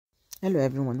Hello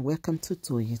everyone, welcome to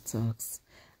Toyeen Talks.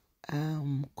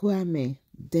 Kwame,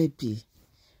 Debbie,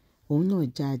 òun náà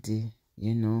jáde,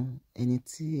 ẹni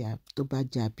tí tó bá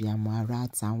jẹ́ abiyamọ ara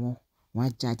àtàwọn wọn á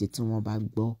jáde tí wọ́n bá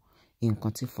gbọ́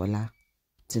nǹkan tí Fola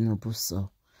Tinubu sọ,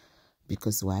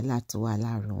 because wàhálà tó wà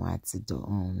láàrin wọn àti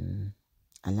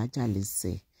Alhaja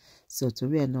Lizzie. So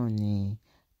torí ẹ̀ náà ni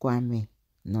Kwame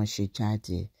náà ṣe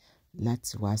jáde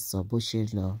láti wá sọ bó ṣe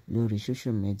lọ lórí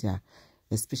social media,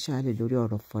 especially lórí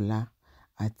ọ̀rọ̀ Fola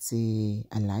àti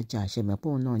Alhaja. Ṣe mọ̀ pé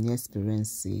òun náà ní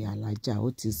experience Alhaja,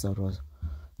 ó ti sọ̀rọ̀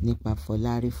nípa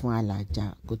Fola rí fún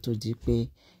Alhaja kó tó di pé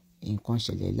nǹkan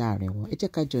ṣẹlẹ̀ láàrin wọn. Ẹ jẹ́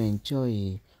ká jọ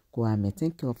enjoy Kwame.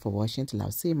 Thank you for watching till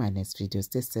I'll see you in my next video.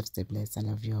 Stay safe, stay blessed. I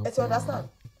love you all. Ẹ ti understand?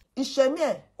 Ìṣẹ̀mí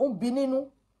ẹ̀ ó ń bí nínú.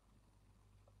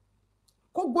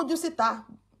 Kó gbójú síta,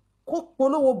 kó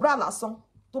polówó bra lásán.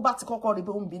 Tó bá ti kọ́kọ́ rí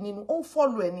bí ó ń bí nínú, ó ń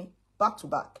follow ẹni back to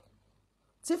back.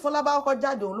 Tí Fola bá kọ́kọ́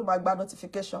jáde, òun ló máa gba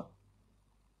notification.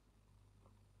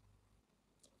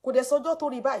 Kò dẹ̀ sọjọ́ tó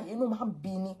rí báyìí, inú máa ń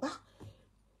bí ni.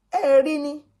 Ẹ rí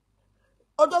ni.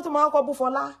 Ọjọ́ tó máa kọ́kọ́ bú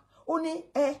Fola, ó ní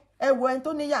ẹ wo ẹni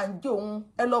tó níyà ń jẹ òun,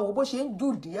 ẹ lọ wo bó ṣe ń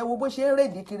jùdí, ẹ wo bó ṣe ń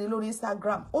rèdí kiri lórí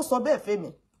Instagram. Ó sọ bẹ́ẹ̀ fẹ́mi.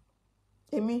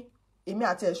 Èmi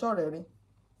àti ẹ̀ṣọ́ rẹ̀ rí.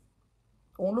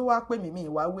 Òun ló wá pè mí mi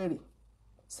ìwà wèrè.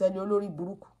 Sẹ́ni olórí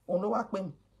burúkú, òun ló wá pè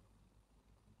mí.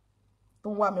 Tó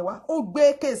ń wá mi wá. Ó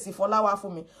gbé kéèsì Fola wá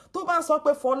fún mi. Tó bá ń sọ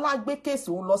pé Fola gbé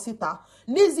kéèsì òun lọ síta.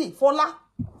 Lizzie,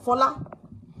 Fola.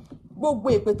 Gbogbo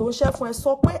èpè tó ń ṣẹ́ fún ẹ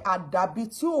sọ pé àdàbí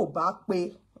tí ò bá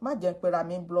pé, má jẹ́ pera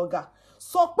mi blogger.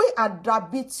 Sọ pé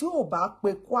àdàbí tí ò bá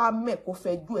pé Kwame kò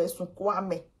fẹjú ẹ̀sùn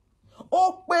Kwame.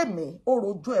 Ó pè mí, ó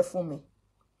rojú ẹ̀ fún mi.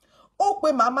 Ó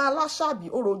pè màmá Aláṣàbí,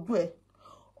 ó rojú ẹ̀.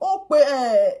 Ó pè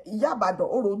Ìyá Ìbàdàn,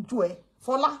 ó rojú ẹ̀.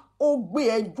 Fola, ó gbé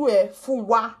ẹjọ́ ẹ̀ fún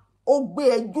wa. Ó gbé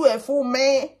ẹjọ́ ẹ̀ fún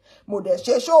mi. Mo dẹ̀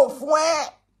ṣe show fún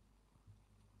ẹ.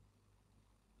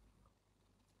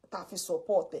 Ta fi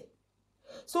support ẹ.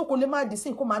 So kò lè má dì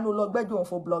sí kó máa ní lọ gbẹ́jọ́ òun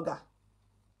fún blogger.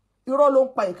 Irọ́ ló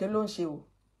ń pa èké ló ń ṣe o.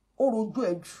 Ó rojú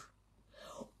ẹ̀ jù.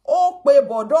 Ó pe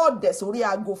bọ̀dọ̀ ọ̀dẹ̀ sórí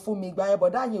aago fún mi ìgbà yẹn,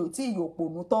 bọ̀dá yẹn ò tí ì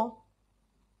yòpònú tán.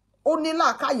 Ó ní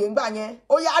làákàyè ńgbà yẹn.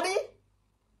 Ó yarí.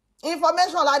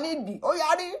 Information la nídìí. Ó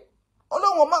yarí.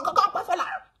 Olóhùn mọ kankan pẹ́ Fola.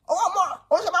 Owó mọ̀.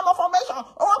 Ó ṣe máa mọ formation.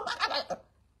 Owó pàkàtà.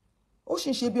 Ó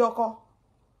sì ṣe bí ọkọ.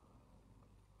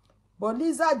 But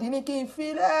Lizzie ní kí n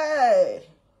fi lẹ̀.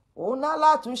 Òun náà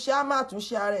látúnṣe á máa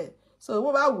túnṣe rẹ̀. So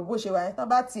bó bá wù bó ṣe wà yẹn, tán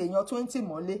bá ti èèyàn 20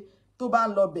 mọ́lé tó bá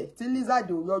ń lọ bẹ̀ tí Lizzie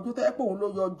ò yọjú tó yẹ pé òun ló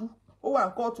yọjú. Ó wà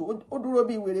ní kóòtù, ó dúró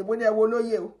bí wèrè, bó ní ẹ wo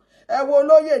lóyè o. Ẹ wo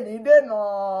lóyè ní dènà.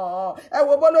 Ẹ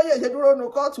wo bó lóyè ṣe dúró nu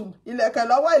kóòtù. Ilẹ̀kẹ̀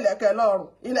lọ́wọ́, ilẹ̀kẹ̀ lọ́rùn,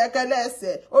 ilẹ̀kẹ̀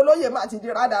lẹ́sẹ̀. Olóyè má ti di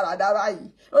rádaràdà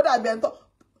báyìí. Ó dàbí ẹni tó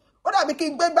ó dàbí kí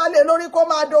n gbé gbálẹ̀ lórí kó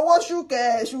máa dowó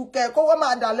ṣùkẹ̀ kówó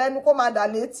máa dà lẹ́nu kó máa dà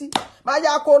létí. Má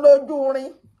yá kó lójú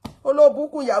rin.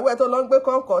 Olóbùkù ìyàwó ẹ̀ tó lọ ń gbé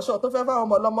kọ́ńkọ́ṣọ́ tó fẹ́ fáwọn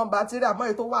ọmọ ọlọ́mọ bátírì àmọ́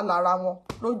èyí tó wà lára wọn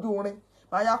lójú rin.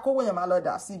 Má yá kówó yẹn máa lọ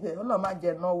dà síbẹ̀. Ọlọ́run má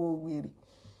jẹ́ náwó wèrè.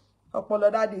 Ọpọlọ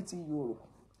dáàdì ti yòrò.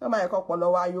 Ó máa yẹ kó ọpọlọ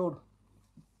wá yòrò.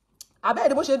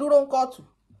 Àbẹ́ẹ̀dì bó ṣe dúró ń kọ́ọ̀tù.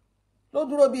 Ló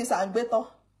dúró bí ìsàǹgbétọ́.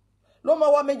 Ló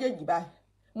mọ́wọ́ méjèèjì báyìí.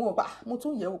 Mo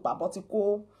tún yẹ̀wò pàbọ́ ti kó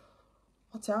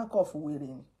wọ́n ti áńkọ̀ fún wèrè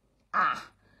ni.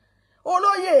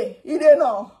 Olóyè ìdènà.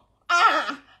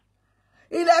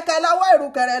 Ilẹ̀kẹ̀ lọ́wọ́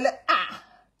ìrùkẹ̀rẹ̀ lẹ̀.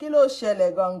 Kí ló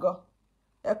ṣẹlẹ̀ gangan?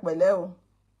 Ẹ pẹ̀lẹ́ o.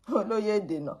 Olóyè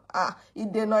ìdènà.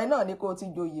 Ìdènà iná ni kó ti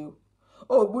joyè o.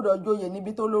 O gbọ́dọ̀ joyè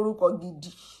níbi tó lórúkọ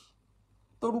gidi.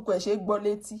 Torúkọ ẹ̀ ṣe gbọ́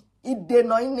létí.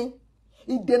 Ìdènà ini.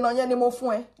 Ìdènà yẹn ni mo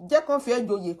fún ẹ. Jẹ́ kán fi ẹ́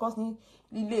joyè kan ní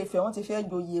Ilé Ifẹ̀ wọ́n ti fi ẹ́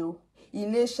joyè o.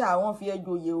 Iléṣà wọ́n fi ẹ́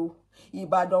joyè o.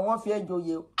 Ìbàdàn wọ́n fi ẹ́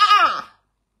joyè o.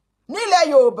 Nílẹ̀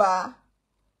Yorùbá.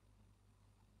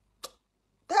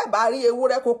 Tẹ́ bá rí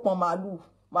ewúrẹ́ kó pọn màálù.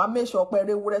 Màá make sure pé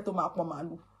ewúrẹ́ tó máa pọn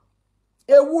màálù.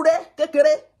 Ewúrẹ́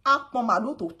kékeré á pọn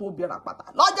màálù tó tóbi ràpàtà.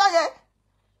 Lọ́jọ́ yẹn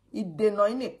ìdènà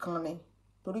yìí nìkan ni.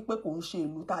 Torí pé kò ń ṣe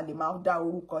ìlú tá lè máa dá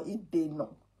orúkọ ìdènà.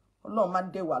 Ọlọ́run má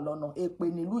dé wà lọ́nà. Èpè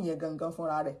nílùú yẹn gangan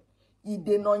fúnra rẹ̀.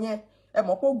 Ìdènà yẹn ẹ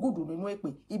mọ̀ pé ó gùdù nínú èpè.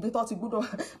 Ibi tó ti gbúdọ̀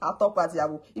àtọkọ àti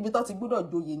ìyàwó. Ibi tó ti gbúdọ̀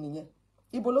joyè nìyẹn.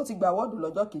 Ibo ló ti gba awọ́dù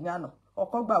lọ́jọ́ kìíní àná.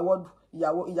 Ọkọ gba awọ́dù,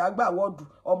 ìyá gba awọ́dù,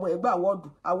 ọmọ ẹ̀ gba awọ́dù.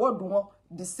 Awọ́dù wọn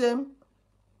the same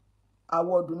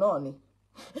awọ́dù náà ni.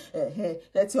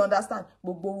 Ẹ ti understand?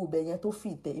 Gbogbo orúbẹ̀ yẹn tó fi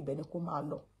ìtẹ̀ ibẹ̀ ni kó máa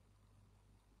lọ.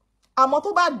 Àmọ́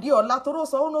tó bá di ọ̀la tó rọ́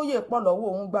sọ ó lóye pọ̀ lọ́wọ́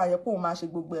òun gbà yẹ kó máa ṣe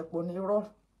gbogbo ẹ̀pọ̀ ní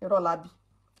irọ́ lábí.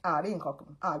 Àárín nǹkan kan,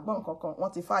 àgbọ̀n nǹkan kan,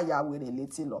 wọ́n ti fàyà wèrè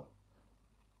létí lọ.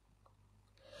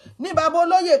 Ní bàbá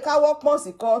olóyè káwọ́ pọ́n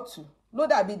sí kóòtù ló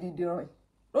dàbí dìdìrìn,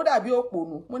 ló dàbí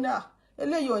òpònú. Mo ní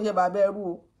eléyìí ò ń ṣe bàbá ẹrú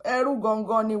o. Ẹrú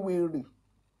gangan ni wèrè.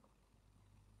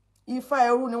 ifá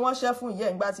ẹrú ni wọ́n ṣẹ́ fún ìyá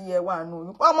ìgbà tí yẹ wà nù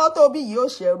oyún ọmọ tó bí yìí ó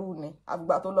ṣẹrú ni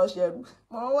àgbà tó lọ ṣẹrú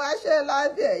mo wá ṣe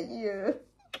lábẹ́ yìí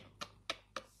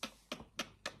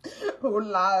ó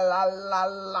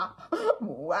la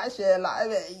mo wá ṣe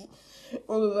lábẹ́ yìí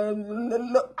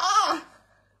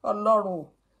ọlọ́run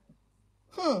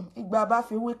ìgbà bá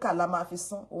fi wíkà la máa fi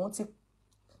san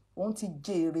òun ti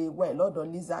jèrè wẹ̀ lọ́dọ̀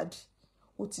Lizzie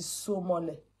ó ti so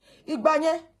mọ́lẹ̀ ìgbà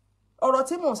yẹn ọ̀rọ̀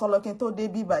tí mò ń sọ lọ kí n tó dé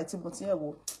bíbá tí mo ti ẹ̀ wò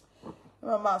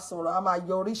ẹ máa sọ̀rọ̀ a máa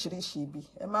yọ oríṣiríṣi ibi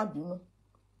ẹ má bínú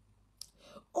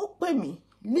ó pè mí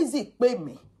Lizzie pè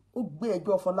mí ó gbé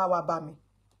ẹjọ́ Fọlá wá bá mi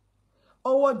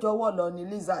ọwọ́ jọwọ́ lọ ní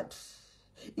Lizzie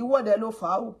ìwọ́dẹ ló fà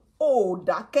á ó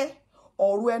dákẹ́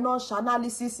ọ̀rọ̀ ẹ náà ṣe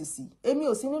analysis sí èmi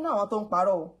ò sí nínú àwọn tó ń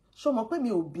parọ́ o ṣó mọ̀ pé mi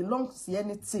ò belong sí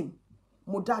any team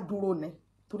mo dá dúró ni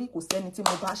torí kò sí ẹni tí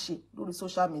mo bá ṣe lórí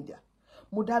social media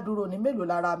mo dá dúró ni mélòó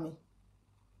lára mi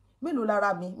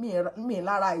mi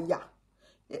lára ìyà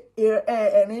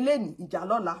ẹ̀rín lẹ́nì ìjà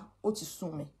lọ́la ó ti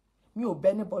sún mi ò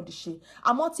bẹ́ anybody ṣe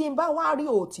àmọ́ tí n bá wá rí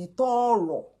òtítọ́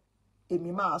ọ̀rọ̀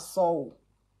èmi máa sọ o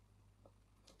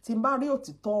tí n bá rí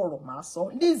òtítọ́ ọ̀rọ̀ máa sọ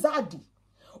Lizzie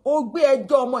ó gbé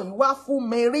ẹjọ́ ọmọ yìí wá fún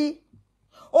mi rí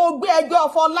ó gbé ẹjọ́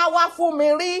Fọlá wá fún mi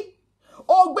rí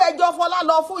ó gbé ẹjọ́ Fọlá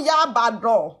lọ fún ìyá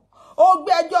Ìbàdàn ó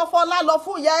gbé ẹjọ́ Fọlá lọ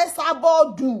fún ìyá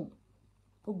Ẹ̀sàbọ́ọ̀dù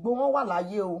gbogbo wọn wà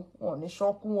láyé o wọn ò ní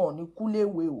ṣọ́kú wọn ò ní kú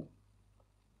léwe o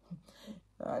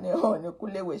wọn ò ní kú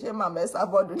léwe ṣé màmá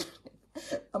Ẹ̀sàbọ́ọ̀dù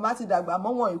màmá ti dàgbà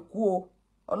mọ́ wọn ìkú o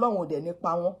ọlọ́run ò dẹ̀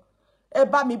nípa wọn ẹ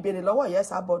bá mi béèrè lọ́wọ́ ìyá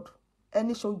Ẹ̀sàbọ́ọ̀dù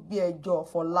ẹni ṣó gbé ẹjọ́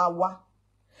Fọlá wá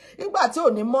nígbà tí ò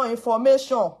ní mọ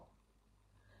information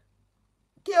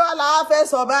kí wàá la fẹ́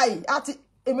sọ báyìí àti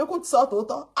èmi kú ti sọ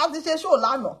tòótọ́ a ti ṣe ṣó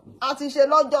lánàá a ti ṣe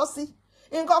lọ́jọ́ sí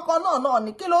nǹkan kan náà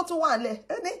ni kí ló tún wà lẹ̀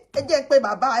ẹni ẹ jẹ́ pé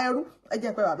bàbá ẹrú ẹ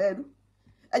jẹ́ pé bàbá ẹrú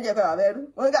ẹ jẹ́ pé bàbá ẹrú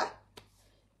wọ́n gà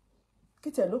kí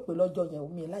tẹ̀ ló pè lọ́jọ́ yẹn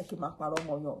omi láì kí máa parọ́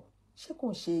ọmọ yàn ṣé kò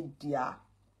ń ṣe dìá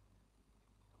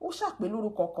ó ṣàpè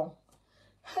lórúkọ kan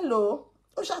hello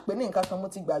ó ṣàpè ní nǹkan kan mo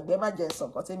ti gbàgbé má jẹ́ sọ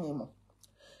nǹkan tí mi mọ̀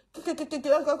kíkíkíkí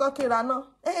kọ́kọ́ kíra náà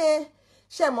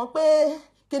ṣe mọ̀ pé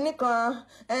kinní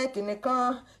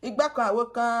kan igbá kan àwo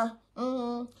kan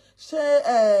ṣé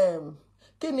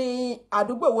kí ni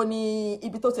àdúgbò wo ni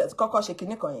ibi tó ti kọ́kọ́ ṣe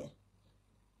kinní kan yẹn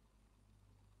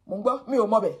mo ń gbọ́ mi ò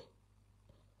mọ̀ bẹ̀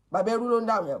bàbá ẹrú ló ń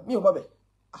dáhùn yẹn mi ò mọ̀ bẹ̀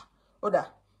ó dà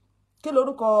kí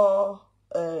lorúkọ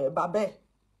bàbá ẹ̀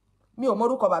mi ò mọ̀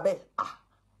orúkọ bàbá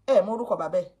ẹ̀ mọ̀ orúkọ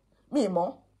bàbá ẹ̀ mi ì mọ̀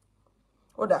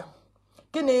ó dà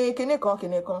kí ni kinní kan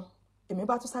èmi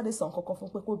bá tún sáré sàn kankan fún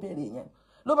pé kó béèrè yẹn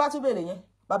ló bá tún béèrè yẹn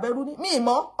bàbá ẹrú ní mi ì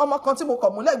mọ̀ ọmọ kan tí mo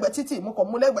kàn mú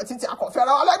lẹ́gbẹ̀ẹ́ títì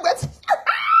akọ̀fẹ́ra wọn lẹ́gbẹ̀ẹ́ títì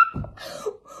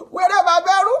wẹ́rẹ́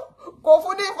bàbá ẹrú kò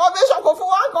fún ní information kò fún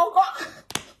wa kankan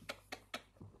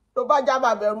ló bá já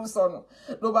bàbá ẹrú sọnù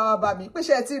ló bá wá bá mi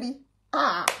pèsè tí rí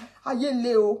ayé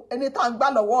le o ẹni tá ń gbà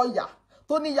lọ́wọ́ ọ̀yà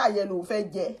tó níyà yẹn ló fẹ́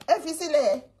jẹ ẹ fi sílẹ̀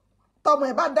tọmọ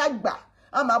ẹ bá dàgbà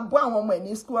a máa bọ́ àwọn ọmọ ẹ̀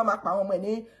ní school wọ́n máa pa àwọn ọmọ ẹ̀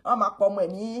ní wọ́n máa pa ọmọ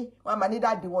ẹ̀ ní wọ́n máa ní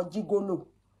dáàdì wọn jígolo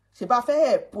ṣe bá fẹ́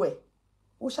ẹ̀pù ẹ̀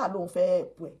ó ṣà lóun fẹ́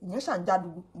ẹ̀pù ẹ̀ ìyẹn ṣà ń jádùú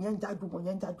ìyẹn ń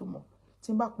jádùú mọ́ tí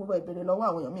n bá purọ́ ìbéèrè lọ́wọ́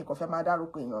àwọn èèyàn mi kò fẹ́ máa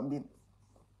dárúkọ èèyàn mi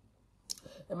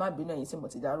ẹ má bínú ẹ̀yin tí mo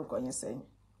ti dárúkọ yín sẹ́yìn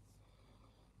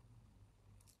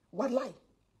wàláì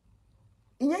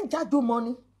ìyẹn ń jádùú mọ́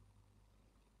ni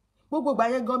gbogbo ìgbà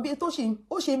yẹn gan bí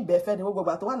ó ṣe ń bẹ̀ fẹ́ ni gbogbo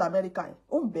ìgbà tó wà l'Amẹ́ríkà yẹn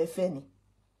ó ń bẹ̀ fẹ́ ni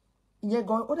ìyẹn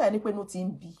gan ó dà ní pé inú ti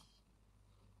ń bí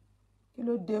kí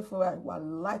ló dé fún wa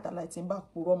láìtàláì tí n bá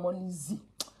purọ́ mọ́ Lizzie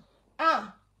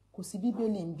kò sí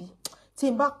bíbélì ń bí tí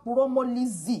n bá purọ́ mọ́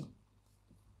Lizzie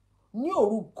ní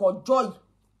orúkọ joy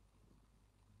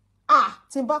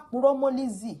tí n bá purọ́ mọ́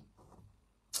Lizzie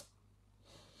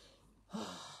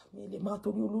mi lè máa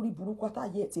torí olórí burúkú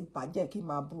àtàyè ti bàjẹ́ kí n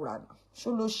máa búra nà ṣó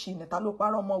ló ṣì ní ta ló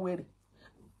parọ́ mọ́ wèrè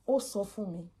ó sọ fún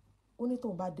mi ó ní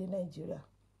tóun bá dé Nàìjíríà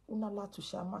ó ná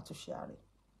látúnṣe àmàtúnṣe ààrẹ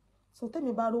so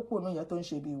tẹ́mi bá rópò ní ìyẹn tó ń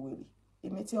ṣe bí wèrè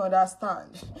èmi tí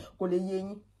understand kò lè yé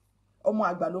yín ọmọ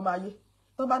àgbà ló máa yé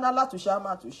tó bá ná látúnṣe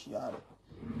àmàtúnṣe ààrẹ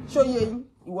ṣó yé yín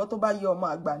ìwọ tó bá yé ọmọ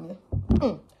àgbà ni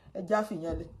ẹ já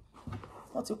fìyẹn lẹ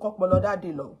wọ́n ti kọ́ pọlọ dáde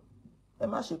lọ ẹ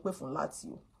má ṣe pé fún láti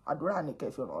o àdúrà ní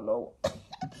kẹ́ fi ràn lọ́wọ́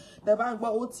tẹ́ bá ń gbọ́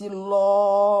ó ti lọ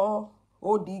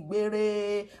ó di gbére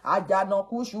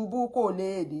àjànàkú ṣubú kò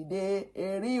lè dìde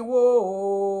èríwó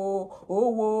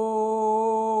owó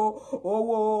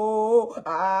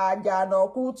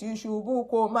àjànàkú ti ṣubú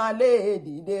kò má lè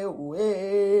dìde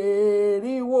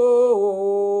èríwó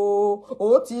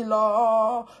ó ti lọ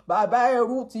bàbá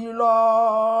ẹrú ti lọ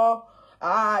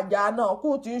àjànàkú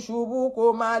ti ṣubú kò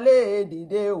má lè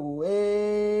dìde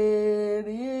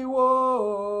èríwó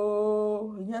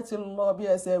ìyẹn ti lọ bí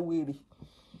ẹsẹ̀ wèrè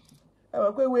ẹ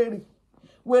mọ̀ pé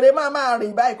wèrè máa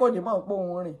rìn báyìí kò ní mọ̀ pé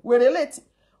òun rìn wèrè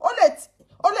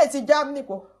ó lè ti Germany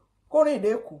kó rìn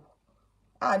dé kù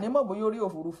àní mọ̀ bóyá orí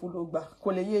òfurufú ló gbà kò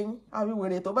lè yé yín àbí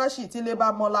wèrè tó bá sì tílé bá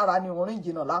mọ́ lára ni òun rìn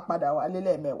jìnnà lápadà wà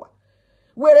lélẹ̀ mẹ́wàá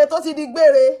wèrè tó ti di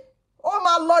gbére ó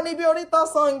máa lọ níbi orí tán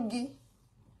sangi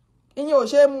ìyẹn ò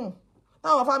ṣe mú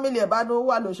táwọn fámìlì ẹ̀ bá ní ó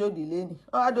wà lóṣòdì lẹ́ni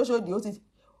wọ́n á dóṣòdì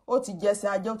ó ti jẹsẹ̀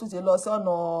ajé ó tún ti lọ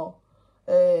sọ́nà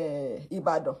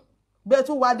Ìbàdàn bẹ́ẹ̀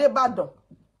tún wá dé Ìbàdàn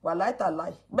wà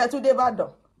láìtàláì bẹ́ẹ̀ tún dé Ìbàdàn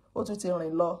ó tún ti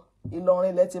rìn lọ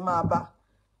Ìlọrin lẹ ti máa bá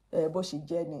bó ṣe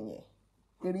jẹ́ nìyẹn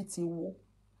eré ti wó.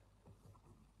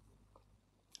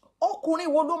 Ọkùnrin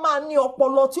wo ló máa ní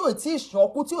ọpọlọ tí ò tí ì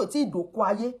ṣànkú tí ò tí ì dòkú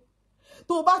ayé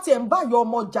tó bá tiẹ̀ ń báyọ̀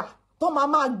ọmọ jà tó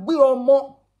máa gbé ọmọ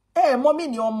mọ́ mí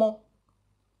ní ọmọ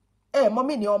mọ́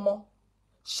mí ní ọmọ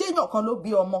ṣéyàn kan ló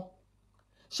bí ọmọ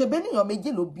ṣebí ènìyàn méjì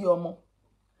ló bí ọmọ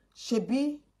ṣebí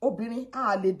obìnrin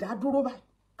a lè dá dúró báyìí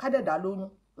kádẹ̀dá lóyún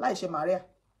láì ṣe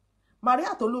Maria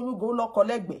tó lóyún gan lọ́kọ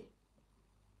lẹ́gbẹ̀ẹ́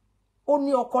ó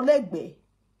ní ọkọ lẹ́gbẹ̀ẹ́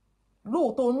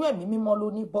lóòótọ́ oyún ẹ̀mí mímọ́ ló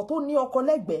ní bọ́ tó ní ọkọ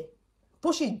lẹ́gbẹ̀ẹ́ tó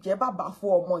sì jẹ́ bàbá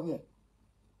fún ọmọ yẹn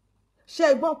ṣé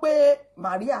ẹ gbọ́n pé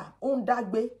Maria ó ń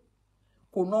dágbé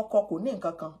kò nọkọ kò ní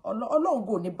nǹkan kan Ọlọ́run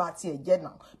kò ní ba tiẹ̀ jẹ́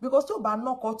náà because tó bá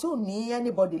nọkọ tí ò ní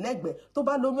anybody lẹ́gbẹ̀ẹ́ tó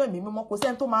bá lóyún ẹ̀mí mímọ́ kò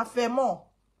sẹ́ni tó máa fẹ́ mọ́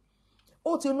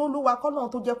ó ti ní Olúwa kọ́lọ́run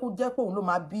tó jẹ́ kó jẹ́ pé òun ló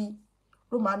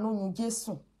máa lóyún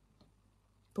Jésù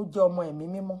tó jẹ́ ọmọ ẹ̀mí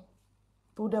mímọ́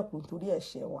tó dẹ̀kun torí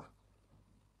ẹ̀ṣẹ̀ wa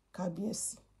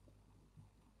kábíyèsí.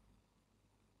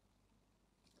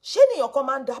 Ṣé ènìyàn kan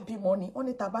máa ń dá bímọ ni wọ́n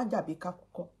ní ta bá ń jàbí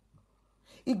kákúkọ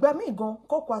ìgbà míì gan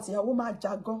kọ́kọ́ àtìyàwó máa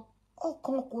jà gan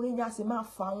ọkàn ọkùnrin yẹn a sì máa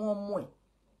fa àwọn ọmọ ẹ̀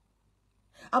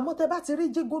àmọ́ tẹ bá ti rí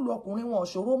jígòlò ọkùnrin wọn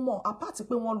ṣòro mọ́ apáti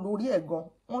pé wọ́n lórí ẹ̀ gan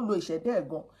wọ́n lo ìṣẹ̀dá ẹ̀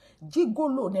gan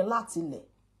jígòlò ní láti lẹ̀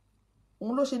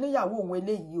òun ló ṣe níyàwó òun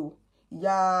eléyìí o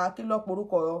ìyá kí ló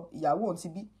porúkọ ìyàwó òun ti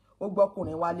bí ó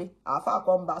gbọ́kùnrin wálé àáfàá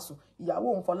kan ń bá sùn ìyàwó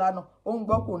òun Fọlá náà ó ń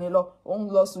gbọ́kùnrin lọ ó ń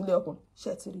lọ súnlé ọkùnrin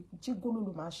ṣe ti rí jígòlò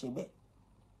ló máa ṣe bẹ́ẹ̀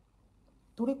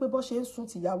torí pé bó ṣe ń sùn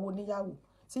tìyàwó níyàwó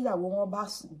tíyàwó wọn bá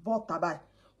bọ́ tàbá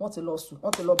wọ́n ti lọ sùn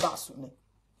wọ́n ti lọ bá sùn ni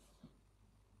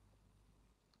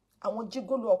àwọn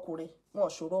jígòlò ọkùnrin wọn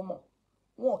ṣòro mọ́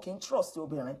wọn kì í trust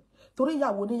obìnrin torí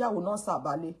ìyàwó níyàwó náà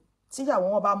sàbálẹ̀ tíyàwó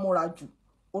wọn bá múra jù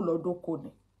ó lọ dóko ni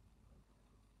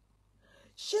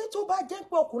ṣé tó bá jẹ́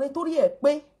pé ọkùnrin tó rí ẹ̀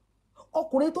pé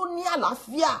ọkùnrin tó ní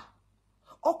àlàáfíà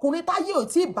ọkùnrin táyé ò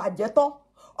tí ì bàjẹ́ tán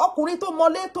ọkùnrin tó mọ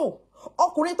létò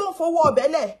ọkùnrin tó ń fowó ọbẹ̀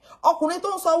lẹ̀ ọkùnrin tó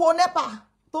ń sanwó nẹ́pà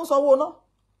tó ń sanwó ná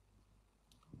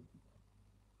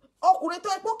ọkùnrin tó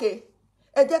ẹ pòkè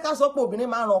ẹ jẹ́ ká sọ pé obìnrin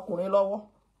máa ń ran ọkùnrin lọ́wọ́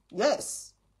yes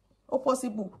ó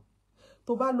possible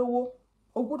tó bá lówó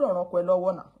o gbọ́dọ̀ ran ọkọ ẹ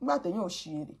lọ́wọ́ náà nígbà téèyàn ò ṣì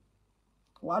èrè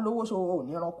wàá lówó ṣó ò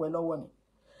ní ran ọkọ ẹ lọ́wọ́ ni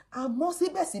àmọ́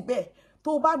síbẹ̀síbẹ̀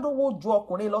tó bá lówó ju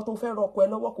ọkùnrin lọ tó fẹ́ ran ọkọ ẹ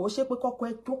lọ́wọ́ kò ṣe pé kọ́kọ́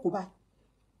ẹ jókòó báyìí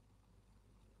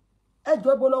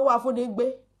ẹjọ́ ibo lọ́wọ́ afúnni gbé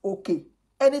òkè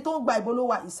ẹni tó ń gba ibo ló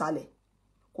wà ìsàlẹ̀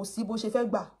kò sí bó ṣe fẹ́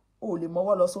gbà ó lè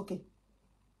mọ́wọ́ lọ sókè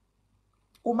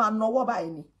ó máa nawọ́ báyìí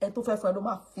ni ẹ tó fẹ́ fún ẹ ló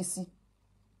máa fi sí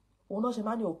òun náà ṣe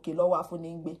máa ní òkè lọ́wọ́ afúnni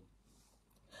gbé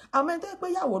àmọ́ ẹni tó pé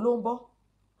ìyàwó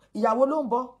ló ń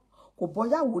bọ́ kò bọ́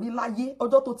yàwó rí láyé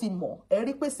ọjọ́ tó ti mọ̀ ẹ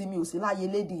rí pé sinmi ò sí láyé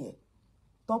lédi yẹn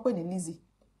tó ń pè ní Lizzie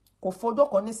kò fọjọ́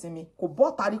kan nísinmi kò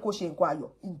bọ́ tari kó ṣe nǹkan ayọ̀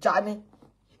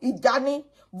ìjà ni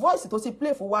voice tó ti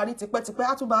play fún wa rí tipẹ́tipẹ́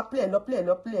á tún máa play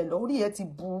lọ orí ẹ ti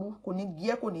burú kò ní gí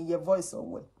ẹ kò ní yẹ voice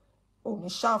ọ̀wọ́ ẹ ò ní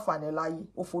ṣàǹfààní láyé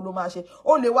òfò ló máa ṣe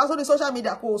ó lè wá sórí social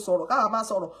media kó o sọ̀rọ̀ káwa máa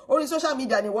sọ̀rọ̀ orí social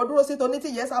media ni wọ́n dúró sí toní tí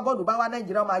yẹ́sà bọ́ọ̀lù bá wá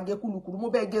Nàìjíríà máa gé kúlukùlu mú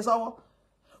bẹ́ẹ̀ gé sọ́wọ́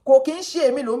kò kí ń ṣe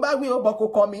èmi ló ń bá wí ó bọ̀ kò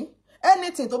kàn mí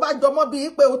anything tó bá jọmọ́ bíi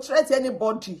pé o threat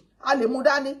anybody a lè mú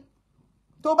dání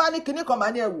tó bá ní kinní kan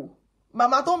máa ní ẹ wò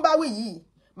màmá tó ń bá wí yìí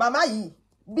màmá yìí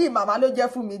bí màmá ló jẹ́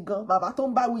fún mi gan bàbá tó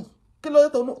ń bá wí kí ló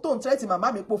tó ń threat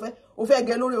màmá mi pé o fẹ́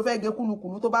gé lórí o fẹ́ gé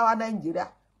kúlukùlu tó bá wá Nàìjíríà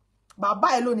bàbá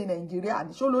ẹ ló ní Nàìjíríà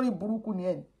ní ṣó lórí burúkú ni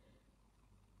ẹ ní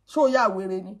ṣó yà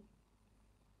wèrè ni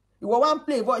ìwọ wá ń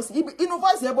play voice inú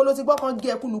voice yẹn bó ló ti gbọ́ kan gé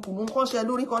ẹ kúlukùlu kan ṣe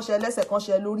lórí kan ṣe lẹ́sẹ̀ kan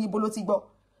ṣe lórí bó ló ti gbọ́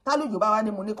tálójò bá wá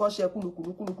ní mo ní kan ṣe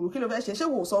kúlukùlu kí ló fẹ́ ṣe ṣé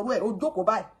wò sọ̀rọ̀ ẹ̀ o jókòó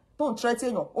báyìí tó ń threat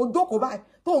èèyàn o jókòó báyìí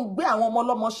tó ń gbé àwọn ọmọ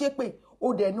ọlọ́mọ ṣépè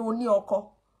o dẹ̀ ní o ní ọkọ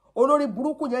olórí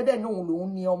burúkú yẹn dẹ̀ ní òun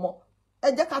lòun ní ọmọ ẹ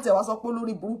jẹ́ ká tẹ̀ wá sọ pé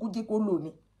olórí burúkú jí kó lò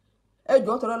ní ẹ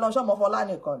jọ tọrọ lọ sọmọ Fọlá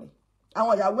nìkan ni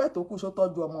àwọn ìyàwó ẹ̀ tó kù ṣó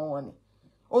tọ́jú ọmọ wọn ni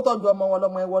ó tọ́jú ọmọ wọn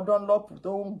lọ́mọ ẹwọ dánlọ́pù tó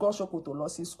ń gán ṣòkòtò lọ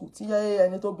sí skul tí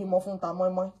ẹni tó bímọ fún ta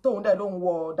mọ́ẹ́mọ́ tóun dẹ̀ ló ń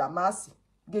wọ dàmásì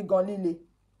gígan líle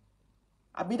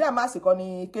àbí dàmásì kan ni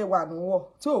k1 ń wọ̀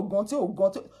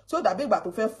tí ò dàbí ìgbà tó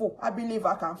fẹ́ fò I believe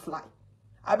I can fly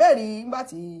abẹ́rí nígbà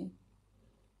tí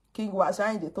King Wasiu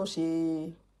Ayinde tó ṣe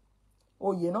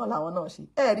oyè náà làwọn náà ṣe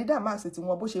rí dàmásì tí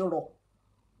wọn bó ṣe rọ̀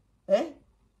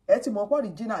ẹ ti mọ̀ pé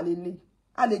original lele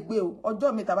a lè gbé o ọjọ́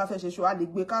mi tá bá fẹ́ ṣe show a lè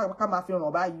gbé ká máa fi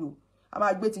ràn báyìí o a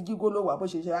máa gbé ti Gigolo wá bó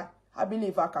ṣe ṣe I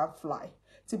believe I can fly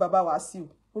tí bàbá wa sí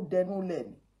ó dẹnu lẹ̀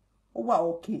ni ó wà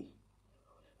okay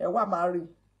ẹ wá máa rí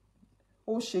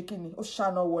ó ṣe kíni ó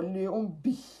ṣáná wọlé ó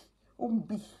ń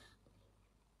bì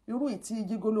irú ìtí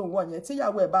Gigolo wọ̀ yẹn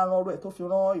tíyàwó ẹ̀ bá rán ọ̀rọ̀ ẹ̀ tó fi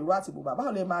rán ìró àti bùbá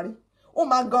báwo lè máa rí ó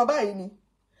máa gan báyìí ni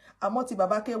àmọ́ ti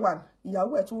bàbá K1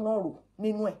 ìyàwó ẹ̀ tún rán ọ̀rọ̀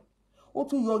nínú ẹ̀ ó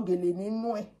tún yọ gèlè nínú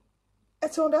ẹ̀ ẹ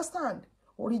ti understand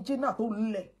original tó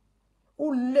lẹ̀ ó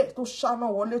lẹ̀ tó ṣáná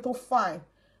wọlé tó fine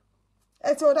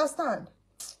ẹ ti understand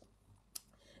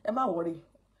ẹ má worry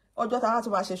ọjọ́ tá a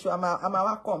tún máa ṣe ṣu a máa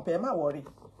wá compare ẹ má worry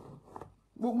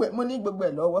gbogbo mo ní gbogbo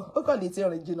ẹ̀ lọ́wọ́ ó kàn lè ti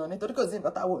rìn jìnnà nítorí kò sí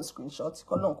nǹkan táwọn screenshot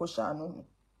kọ́ lóun kó ṣàánú mi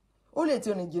ó lè ti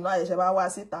rìn jìnnà àyẹ̀ṣẹ̀ bá wá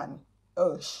síta ni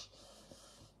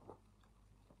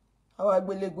àwọn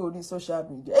agbélégbé orí social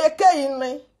media èké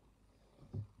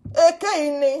yìí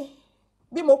ni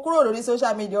bí mo kúrò lórí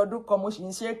social media ọdún kan mo sì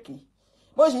ń ṣèké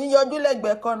mo sì ń yọjú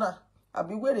lẹ́gbẹ̀ẹ́ kọ́nà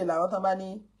àbí wèrè làwọn tán bá ní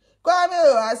Kwame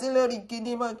ò wá sí lórí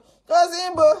kíní mọ́ tó sì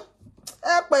ń bo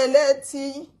ẹ pẹ̀lẹ́ tí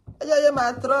ẹjọ́ yẹn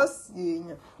máa trọ́ọ̀sì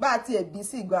èèyàn bá a ti ẹ̀bí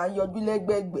sí ìgbà yọjú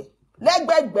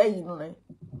lẹ́gbẹ̀gbẹ́ yìí nù rẹ̀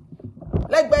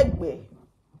lẹ́gbẹ̀gbẹ́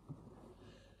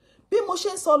bí mo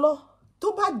ṣe ń sọ lọ tó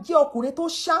bá jẹ́ ọkùnrin tó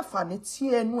ṣàǹfààní tí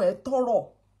ẹnu ẹ̀ tọrọ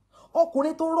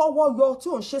ọkùnrin tó rọ́wọ́ yọ tí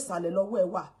ò ń ṣèsàlẹ̀ lọ́wọ́ ẹ̀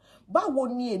wà báwo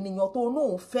ni ènìyàn tó náà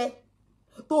ń fẹ́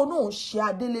tó náà ń ṣe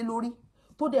adélé lórí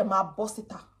tó dẹ̀ máa bọ́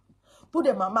síta tó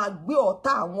dẹ̀ máa gbé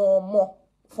ọ̀tá àwọn ọmọ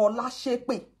Fọlá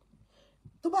ṣépè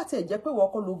tó bá tiẹ̀ jẹ́ pé wọ́n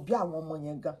kọ́ ló bí àwọn ọmọ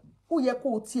yẹn gan ó yẹ kó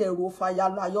o ti ẹ̀rọ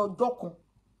fàyàlàyọ ọjọ́ kan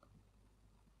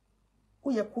ó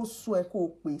yẹ kó sún ẹ kó o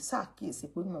pè sáàkíyèsí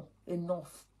pé no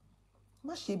enough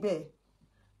má ṣe bẹ́ẹ̀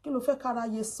kí ló fẹ́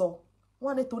káráyé sọ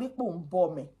wọ́n nítorí pé òun bọ́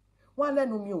mi wọ́n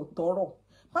lẹ́nu mi ò tọrọ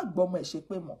má gbọ́mọ ẹ̀ ṣe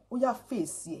pé mọ̀ ó yá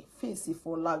fèsì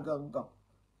Fọlá gangan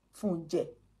fún jẹ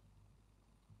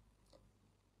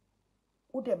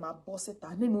ó dẹ̀ máa bọ́ síta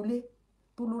nínú ilé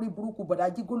tó lórí burúkú bọ̀dá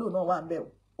Gigolo náà wà ń bẹ̀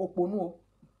òpònú o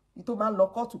ní tó máa ń lọ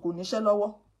kóòtù kò níṣẹ́ lọ́wọ́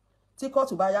tí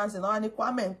kóòtù bá yá ń sìn náà wá ní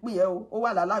Kwame ń pè ẹ́ o ó wà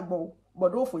lálágbọ̀n o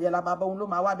bọ̀dọ̀ òfò yẹn la máa bọ́ òun ló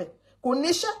máa wá bẹ̀ kò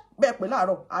níṣẹ́ bẹ́ẹ̀ pé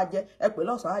láàárọ̀ á jẹ́ ẹ pé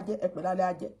lọ́sàn-án á jẹ́ ẹ pé lálẹ́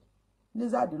á jẹ́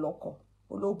Lizzie lọ́kọ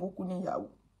olóbùkún níyàwó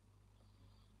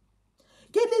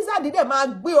kí Lizzie dẹ̀ máa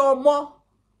gbé ọmọ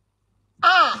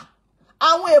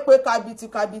àwọn èpè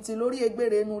kàbìtì lórí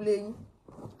egbére inú ilé yín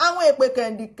àwọn èpè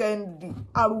kẹ̀ǹdì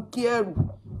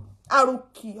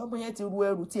àrùkì ọmọ yẹn ti ru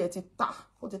ẹrù tí ẹ ti ta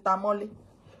ó ti ta mọ́lé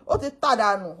ó ti ta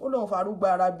dànù ó lóun farúgbó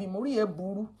ara bí mo rí ẹ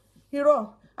burú irọ́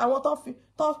àwọn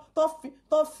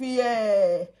tó fi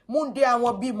múndé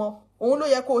àwọn bímọ òun ló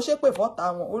yẹ kó o ṣépè fọ́ta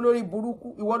wọn olórí burúkú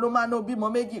ìwọ ló máa ná bímọ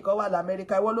méjì kan wà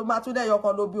l'Amẹ́ríkà ìwọ ló máa tún dẹ́yọ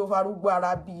kan ló bí o farúgbó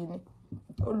ara bí ni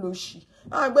ó lọ sí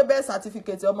àwọn gbé bẹ́ẹ̀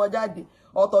sàtífíkẹ̀tì ọmọ jáde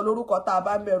ọ̀tọ̀ lórúkọ tá a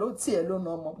bá mẹ́rọ tiẹ̀ ló na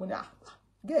ọmọ mo ní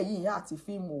gẹ́ẹ̀ yìí yá àti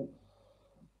fíìmù o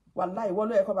wàláhì ìwọ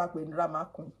ló yẹ kó bá pè ní drama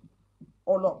queen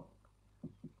ọlọ́run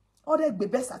ọdẹ gbé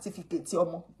bẹ́ẹ̀ sàtífíkẹ̀tì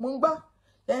ọmọ mo ń gbá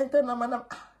ẹni tó na máa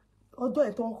ọjọ́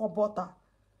ẹ̀ tó ń kọ́ bọ́ta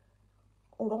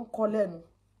ọ̀rọ̀ ń kọ́ lẹ́nu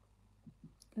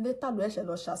létà ló ẹ̀ṣẹ̀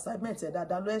lọ ṣe assignment ẹ̀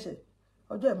dáadáa ló ẹ̀ṣẹ̀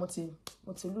ọjọ́ ẹ̀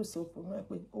mo ti lù sí òpó náà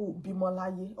pé ó bímọ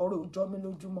láyé ọ̀rọ̀ òjọ́ mi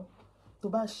lójúmọ́ tó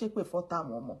bá ṣépè fọ́ta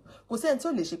àwọn ọmọ kò sí ẹni tí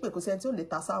ó lè ṣépè kò sí ẹni tí ó lè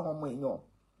ta sáwọn ọmọ èèyàn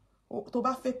tó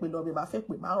bá fẹ́ pè lọ bí bá fẹ́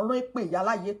pè máa rán èpè ìyá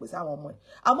láyé èpè sáwọn ọmọ ẹ̀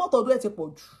àmọ́ tọdún ẹ̀ ti pọ̀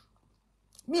jù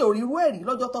mi ò rí irú ẹ̀rí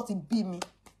lọ́jọ́ tó ti bí mi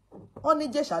wọ́n ní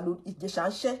ìjẹ̀ṣà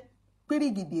ń ṣẹ́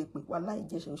pírígìdì èpè wàláhì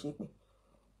ìjẹ̀ṣà ò ṣépè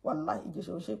wàláhì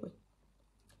ìjẹ̀ṣà ò ṣépè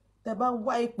tẹ bá ń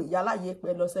wá èpè ìyá láyé èpè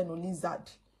lọ sẹ́nu lizard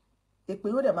èpè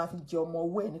yóò dẹ̀ máa fi jẹ ọmọ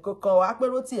owó ẹ̀ ní kankan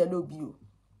apẹ́rọ tí ẹ lóbi o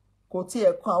kò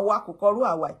tiẹ̀ kan wá kò kọrú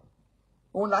àwa ẹ̀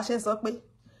òun la ṣe ń sọ pé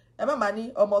ẹ má máa ní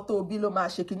ọmọ tó bí ló máa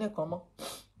ṣe kinní kan mọ́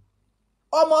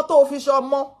ọmọ tó fi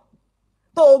ṣọmọ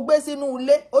tó gbé sínú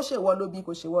ilé ó ṣèwọ lóbi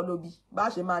kò ṣèwọ lóbi bá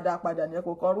ṣe máa dá padà ní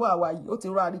kò kọrú àwa yìí ó ti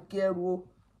rọ àríkí ẹrù o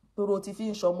toro ti fi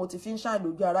ń ṣọmọ ti fi ń ṣàìn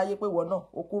lójú aráyé pé wọ náà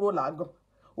ó kúrò lágàn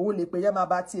òun lè pè yẹn máa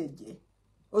bá tiẹ̀ jẹ́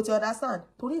o ti understand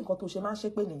torí nǹkan tó ṣe máa ń ṣe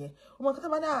pé nìyẹn ọmọ kẹta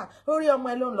máa ní orí ọmọ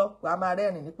ẹ ló ń lọ wàá máa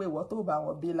rẹ́rìn ní pé ìwọ tó bá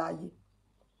wọn bí láyé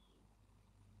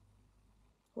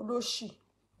olóṣì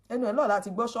ẹnu ẹ̀ náà láti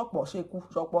gbọ́ ṣọ̀pọ̀ ṣekú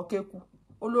ṣọ̀pọ̀ kéku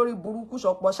olórí burúkú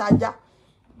ṣọ̀pọ̀ ṣájá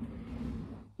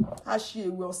a ṣe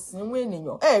èwe ọ̀sìnwó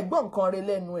ènìyàn gbọ́ nǹkan rẹ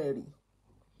lẹ́nu ẹ̀ rí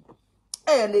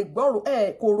lè gbọ́rò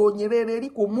kò ròyìn rere rí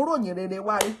kò mú ròyìn rere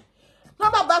wá rí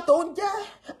wọ́n bàbá tó ń jẹ́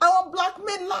àwọn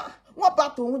blackmailer wọ́n bá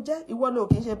tó ń jẹ́ ìwọ ló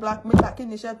kì í ṣe blackmailer kí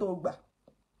ni iṣẹ́ tó gbà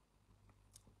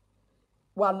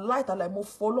wàláhì tàláhì mo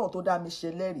fọlọ́n tó dá mi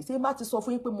ṣẹlẹ́rìí tí má ti sọ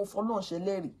fún yín pé mo fọlọ́n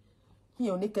ṣẹlẹ́rìí mi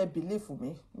ò ní kẹ́ bìlífù mi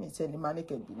tẹ́ ni máa ní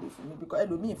kẹ́ bìlífù mi because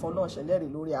ẹlòmíì fọlọ́n ṣẹlẹ́rìí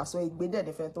lórí asán igbe dẹ̀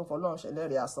nífẹ̀ẹ́ tó fọlọ́n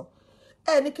ṣẹlẹ́rìí asán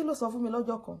ní kí ló sọ fún mi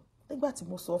lọ́jọ́ kan nígbà tí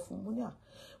mo sọ fún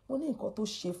mo mo ní nǹkan tó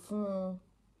ṣe fún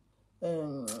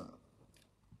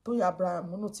tó yà Abraham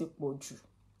múnú ti pọ̀ jù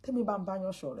tèmi bá ń bá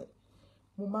yàn ṣọ̀rẹ́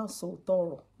mo máa ń sọ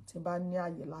tọrọ tí bá ní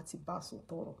àyè láti bá sọ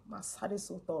tọrọ máa sáré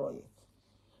sọ tọrọ yẹn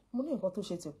mo ní nǹkan tó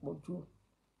ṣe ti pọ̀ jù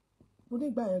mo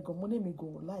nígbà yẹn gan mo ní mi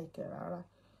gan láìkẹ́ rárá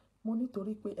mo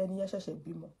nítorí pé ẹni yẹn ṣẹ̀ṣẹ̀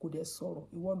bímọ kò dẹ̀ sọ̀rọ̀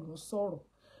ìwọ ló ń sọ̀rọ̀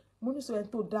mo ní sọ ẹni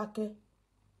tó dákẹ́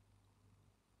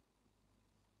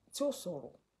tí ó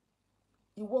sọ̀rọ̀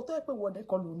ìwọ tó yẹ pé wọ́n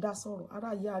nìkan ló ń dá sọ̀rọ̀ ara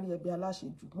yá rí ẹbí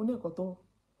aláṣejù mo ní nǹkan tó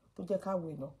jẹ́ káwọn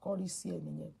èèyàn kan rí sí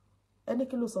ẹni yẹn ẹni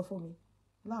kí ló sọ fún mi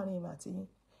láàrin ìmọ̀ àti yín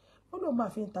ó lóun máa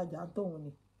fi ń tajà tóun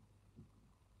ni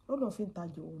ó lóun fi ń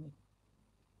tajà òun ni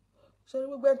ṣe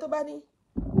gbogbo ẹni tó bá ní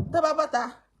tó bá bọ́ta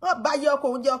wọ́n bá yẹ ọkọ̀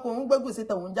òun jẹ́ ọkọ̀ òun gbégbù sí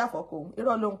tòun já fọ́kọ̀ òun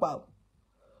irọ́ ló ń pa ò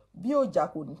bí òjà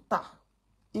kò ní tà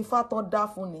ifá tán dá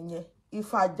fún nìyẹn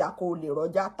ifá jà kò lè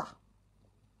rọjá tà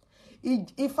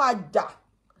ifá jà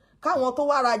káwọn tó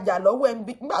wá rajà lọ́wọ́ ẹ̀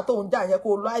nígbà tó ń jà yẹn kó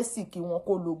lo àìsíkì wọn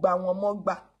kó lò gba wọn mọ́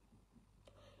gbà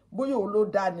bóyá òun ló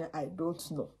dá ni I don't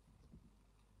know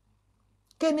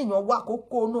kéèyàn wá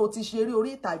kókó náà ti ṣeré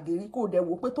orí ìtàgé rí kó dẹ̀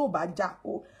wò pé tó bá jà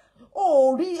ó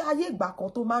rí ayé ìgbà kan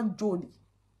tó máa ń jó ni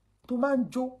tó máa ń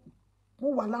jó mo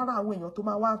wà lára àwọn èèyàn tó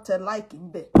máa wá tẹ láìkì ń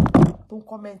bẹ̀ tó ń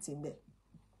kọ́mẹ́ǹtì ń bẹ̀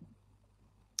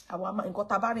àwọn nǹkan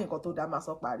tá a bá rí nǹkan tó dá máa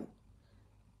sọ parí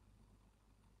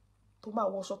tó máa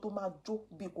wọṣọ tó máa jó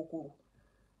bí kòkòrò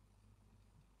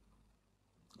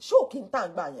ṣé òkè ń tà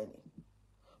ń gbà yẹn ni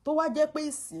tó wá jẹ́ pé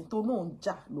ìsìn tó náà ń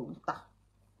jà ló ń tà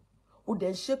ó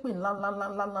dẹ̀ ń ṣépè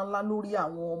ńláńláńláńláńlá lórí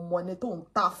àwọn ọmọ ẹni tó ń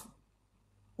tà fún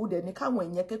ó dẹ̀ ní káwọn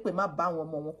èèyàn képe má bá wọn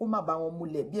ọmọ wọn kó má bá wọn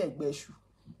múlẹ̀ bí ẹ̀gbẹ́ iṣu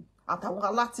àtàwọn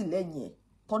alátìlẹ́yìn ẹ̀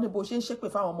tán ní bó ṣe ń ṣépè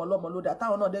fáwọn ọmọ ọlọ́mọ ló dá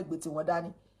táwọn náà dẹ́gbẹ́ tí wọ́n dání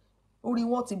orí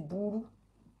wọn ti burú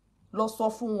lọ sọ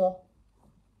fún wọn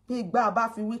pé ìgbà bá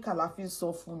fi wíkà la fi sọ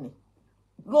fún ni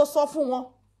lọ sọ fún wọn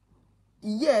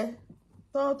ìyẹ́ ẹ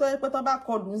tán tó ẹ pé tán bá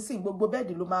kọlù ń sìn gbogbo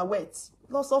bẹ́ẹ̀dì ló máa wet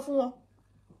lọ sọ fún wọn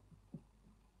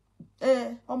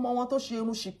ọmọ wọn tó ṣe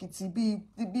irun ṣìkìtì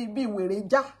bí wèrè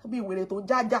já bí wèrè tó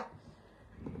jájá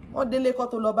wọ́n délé kọ́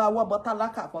tó lọ bá wọ́ ọmọ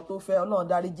tálákà kan tó fẹ́ ọlọ́run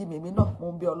dáríjì mèmí náà mo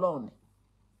ń bí ọlọ́run ni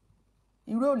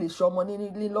irú ò lè ṣe ọmọ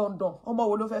ní London ọmọ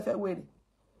wo ló fẹ́ wèrè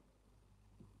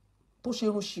tó ṣe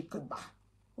irun ṣìkìgbà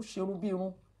ó ṣe irun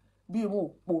bí irun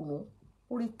òpònú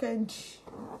orí kẹ́ndì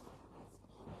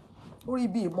orí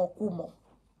bí ìmọ̀kúmọ̀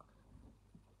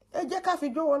ẹ jẹ́ ká fi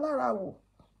jó wọn lára wò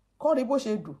kọ́ rí bó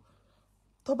ṣe dùn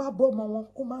tó bá bọ́ ọmọ wọn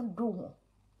ó máa ń dùn wọn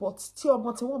but tí ọmọ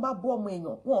tí wọ́n bá bọ́ ọmọ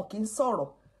èèyàn wọn kì í sọ̀rọ̀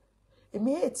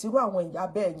èmi ètìrú àwọn ìyá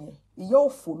bẹ́ẹ̀ yẹn ìyá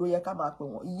òfò ló yẹ ká máa pè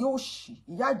wọ́n ìyá òṣì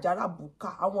ìyá àjàrà bùkà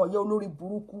àwọn ìyá olórí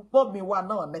burúkú mọ́mì wa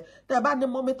náà ní tẹ́ bá ní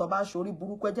mọ́mì tó bá ń ṣe orí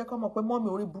burúkú ẹ jẹ́ kó mọ̀ pé mọ́mì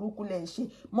orí burúkú lẹ́ ń ṣe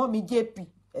mọ́mì JP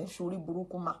ẹ̀ ń ṣe orí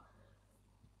burúkú mà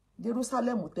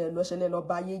Jerusalem tẹ́ lọ ṣẹlẹ̀ lọ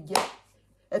bá yé jẹ́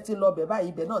ẹ ti lọ bẹ̀ báyìí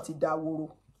ibẹ̀ náà ti da woro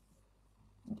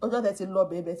ọjọ́ tẹ́ ti lọ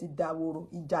bẹ̀ ibẹ̀ ti da woro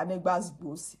ìjà ní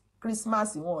gbàgbòsì Christmas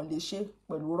wọn lè ṣe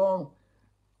pẹ̀lú rọrùn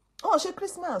wọn ṣe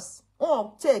Christmas wọn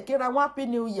tẹ kíra wọn Happy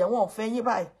New Year wọn fẹ́ yín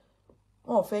báyìí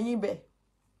wọn fẹ́ yín bẹ́ẹ̀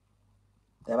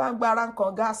tẹ́ bá ń gbára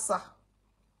nǹkan gáàsà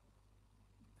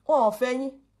wọn fẹ́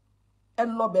yín ẹ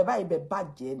lọ bẹ̀ báyìí bẹ̀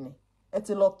bàjẹ́ ni ẹ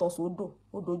ti lọ tọ̀ sódò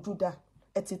odò Júdà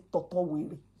ẹ ti tọ̀tọ̀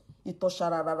wèrè ìtọ̀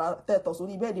ṣararara tẹ́ tọ̀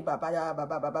sórí bẹ́ẹ̀ ni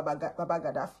bàbá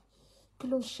Gàdáfì kí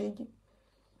ló ń ṣe yín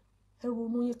ẹ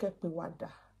ronú yín kẹ́ pé wá dà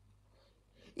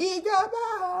ìjọba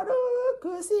ọ̀run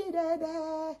kù sí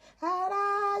dẹ̀dẹ̀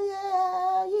aráyé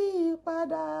yí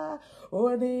padà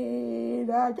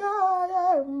onídàájọ́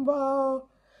yẹn ń bọ̀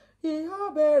yóò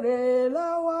béèrè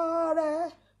lọ́wọ́ rẹ̀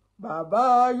bàbá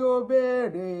yóò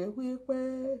béèrè wípé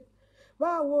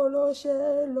báwo ló ṣe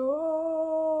lò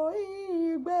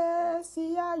ìgbésí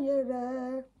ayé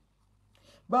rẹ̀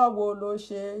báwo ló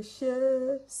ṣe ṣe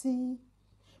sí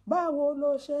báwo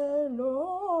ló ṣe lò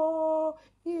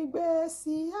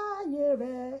ìgbésí ayé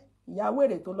rẹ̀ ìyàwó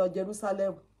èrè tó lọ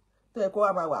Jerusalem tó yẹ kó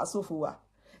wá máa wàásù fún wa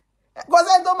kò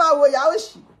sẹ́ni tó máa wo ìyá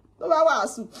òṣì tó bá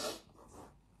wàásù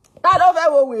tá ló fẹ́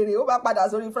wo wèrè ó bá padà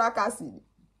sórí fúrákàsì ni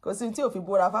kò sí tí ò fi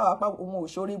bóra fáwọn apá òun ò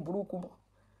sórí burúkú mọ́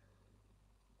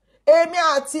èmi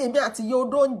àti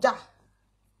yodo ń jà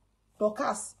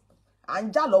Dorcas à ń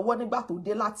jà lọ́wọ́ nígbà tó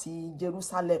dé láti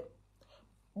Jerusalem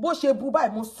bó ṣe bú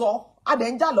báyìí mo sọ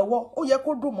adẹ̀ ń jà lọ́wọ́ ó yẹ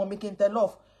kó dùn mọ́ mi kí n tẹ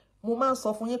love mo máa ń sọ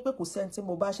fún yín pé kò sẹ́ni tí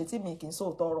mo bá ṣe tí mi kì í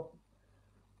sóòótọ́ ọ̀rọ̀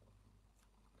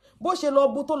bó ṣe lọ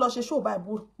bú tó lọ ṣe ṣóò báyìí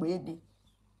bó pè é ni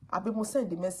àbí mo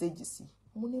send message sí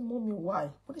mo ní mú mi wá ẹ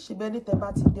mo ní ṣe bẹ́ẹ̀ ní tẹ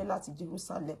bá ti dé láti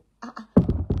Jerusalem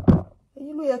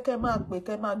èyí ló yẹ kẹ́ máa pè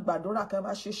kẹ́ máa gbàdúrà kẹ́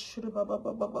máa ṣe ṣírí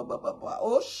bàbàbàbàbà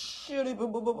ó ṣírí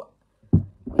bàbàbàbà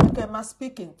ó yẹ kẹ́ máa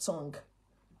speak in tongue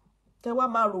kẹ́ wá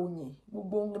máa ròyìn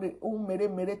gbogbo ohun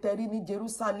mèremère tẹ́ rí ní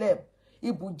Jerusalem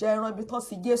ibùjẹ ẹran ibi tó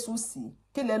sì Jésù sí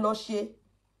kí lẹ lọ ṣe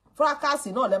fúrákàsì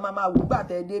náà lẹ máa wò gbà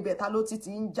tẹ débẹ̀ ta ló ti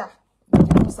ń jà ní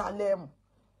Jerusalem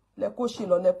lẹ kó ṣe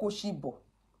lọ lẹ kó ṣì bọ̀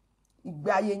ìgbé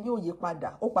ayé yín ò yí padà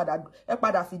ẹ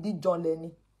padà fìdí janlẹ̀ ni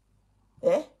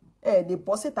ẹ lè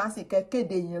bọ́ síta sì kẹ́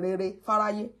kéde ìyìn rere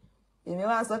fáráyé èmi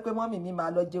wá sọ pé mọ́mì mi máa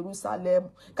lọ Jerusalem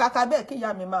kàkà bẹ́ẹ̀ kí ìyá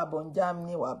mi máa bọ̀ ní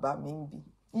Germany wà bá mi ń bì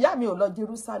ìyá mi ò lọ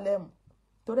Jerusalem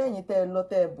torí ẹ̀yin tẹ́ ẹ lọ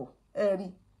tẹ́ ẹ bọ̀ ẹ rí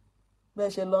bẹ́ẹ̀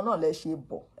ṣe lọ náà lẹ ṣe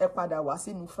bọ̀ ẹ padà wá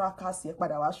sínú fracas ẹ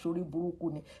padà wá sórí burúkú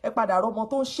ni ẹ padà rọmọ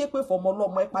tó ń ṣépè fọmọ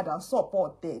ọlọ́mọ ẹ padà ń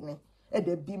support ẹ ni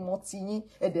ẹ̀dẹ̀ bímọ tiyín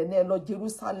ẹ̀dẹ̀ ní ẹ lọ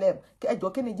Jerusalem ẹjọ́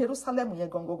kí ni Jerusalem yẹn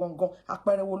gangan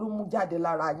àpẹẹrẹ wo ló mú jáde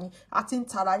lára yín àti ń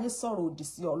tara yín sọ̀rọ̀ òdì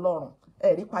sí Ọlọ́run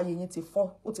ẹ̀rí payé yín ti fọ́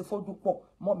ó ti fojú pọ̀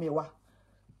mọ́mi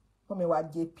wa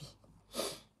JP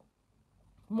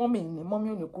mọ́mi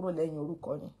ò ní kúrò lẹ́yìn orúkọ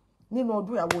yín nínú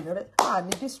ọdún ìyàwó onírẹ́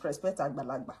ní disrespect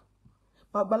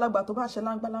àgbàlagbà tó bá ṣe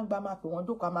láńgbàláńgbà máa pè wọ́n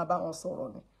jókòó a máa bá wọn sọ̀rọ̀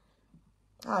ni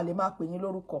a lè máa pè yín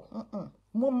lórúkọ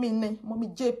mọ́mi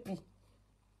JP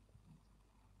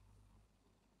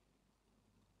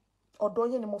ọ̀dọ̀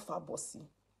yín ni mo fà bọ̀ sí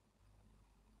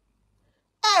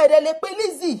ẹ̀rẹ̀ lè pe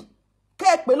Lizzie kẹ́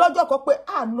ẹ pè lọ́jọ́ kan pé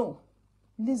no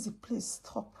Lizzie please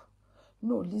stop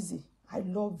no Lizzie I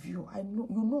love you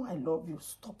you know I love you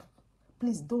stop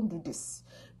please don't do this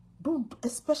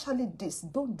especially this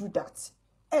don't do that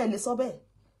ẹ lè sọ bẹ́ẹ̀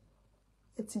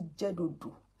ẹ ti jẹ́ dodo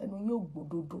ẹnu yóò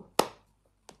gbòdodo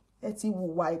ẹ ti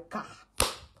wùwà ìkà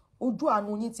ojú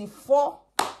àánú yín ti fọ́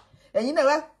ẹ̀yin náà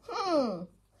wá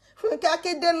Fúnkẹ́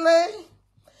Akíndélé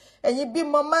ẹ̀yin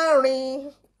bímọ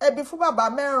 4 ẹbí fún bàbá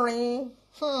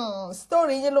 4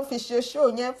 story yín ló fi ṣe show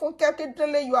yẹn Fúnkẹ́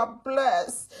Akíndélé you are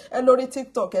blessed ẹ lórí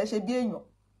TikTok ẹ ṣe bí èèyàn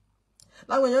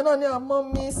láwọn èèyàn náà ní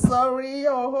mommy sorry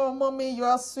mommy you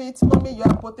are sweet mommy you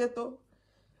are potato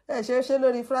ẹ ṣe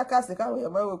lórí fracas káwọn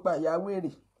èèyàn máa wò pa ìyá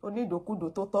wèrè onídòkúdò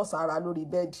tó tọ́ sára lórí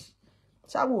bẹ́ẹ̀dì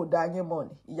ṣáwó ò dá yín mọ̀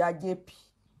ní ìyá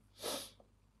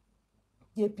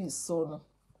JP sọnù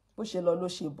bó ṣe lọ ló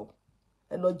ṣe bọ̀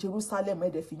ẹ lọ Jerusalem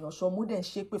ẹ̀dẹ̀ fi yàn ṣọmú dẹ̀ ń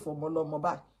ṣépè fọmọ lọmọ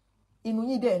báyìí inú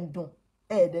yín dẹ̀ ń dùn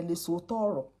ẹ̀ẹ́dẹ̀ lè sòótọ́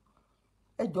ọ̀rọ̀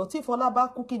ẹjọ́ tí Fọlá bá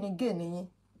kú kí ni gain yín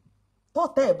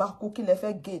tọ́tẹ̀ ẹ̀ bá kú kí lẹ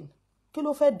fẹ́ gain kí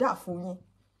ló fẹ́ dà fún yín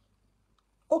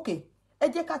ok ẹ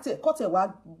jẹ́ ká tẹ̀ kọ́tẹ̀ wá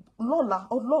lọ́la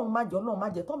ọlọ́run má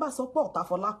jẹ́ tán bá sọ pé ọ̀tá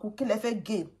Fọlá kú kí lẹ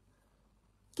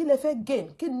fẹ́ gain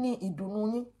kí ni ìdùnnú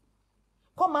yín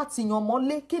kọ́ máa tìyàn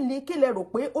mọ́lé kí lẹ rò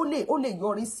pé ó lè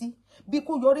yọrí sí bí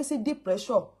kó yọrí sí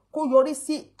depression kó yọrí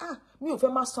sí mi ò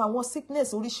fẹ́ máa sọ àwọn sickness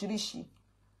oríṣiríṣi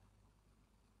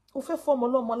ó fẹ́ fọmọ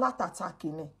lọ́mọ látàtàkì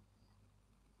ni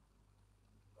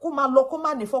kó máa lọ kó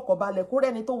má ní fọkànbalẹ̀ kó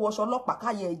rẹ́ni tó wọṣọ ọlọ́pàá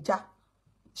káyẹ ẹja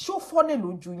ṣó fọ́nì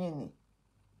lójú yín ni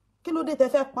kí ló dé tẹ́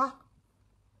fẹ́ pa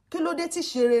kí ló dé tí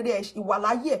ṣe rere ìwà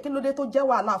láyé ẹ̀ kí ló dé tó jẹ́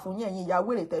wàhálà fún yín ẹ̀yin ìyàwó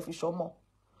èrè tẹ́ fi ṣọmọ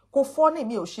kò fọ́nì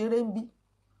mi ò ṣeré ń bí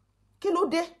kí ló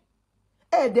dé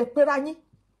ẹ̀ẹ́dẹ̀ pera yín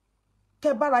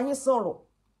kẹ́ bára yín sọ̀rọ̀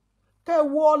kẹ́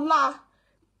wo ọlá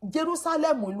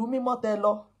Jerusalem ìlú mímọ́ tẹ́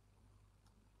lọ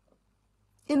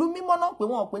ìlú mímọ́ náà pé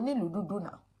wọ́n pè ní ìlú dúdú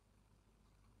náà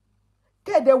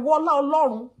kẹ́ẹ̀dẹ̀ wo ọlá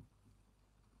Ọlọ́run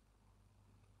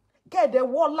kẹ́ẹ̀dẹ̀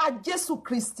wo ọlá Jésù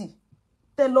Kristi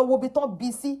tẹ́ lọ wo bí tán bí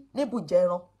sí níbùjẹ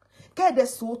ẹran kẹ́ẹ̀dẹ̀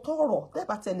sòótọ́ ọ̀rọ̀ tẹ́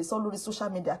bá tẹ̀lé sọ lórí social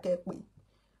media kẹ́ pé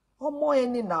ọmọ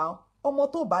ẹni náà ọmọ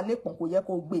tó bá lè pọ̀n kò yẹ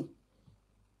kó gbé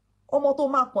ọmọ tó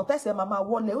máa pọ̀n tẹ̀sẹ̀ máa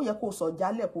wọlé ó yẹ kó sọ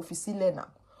jálẹ̀ kó fi sílẹ̀ náà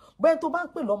bẹ́ẹ̀ tó bá ń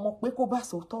pè lọ́mọ pé kó bá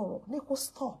sòótọ́ ọ̀rọ̀ ní kó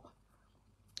stop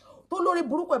tó lórí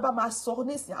burúkú ẹ̀ bá máa sọ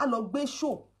nísìn á lọ gbé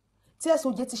show tí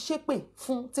SOJ ti ṣépè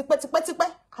fún tipẹ́tipẹ́tipẹ́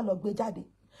á lọ gbé jáde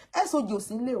SOJ ò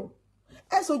sí nílé o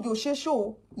SOJ ò ṣe show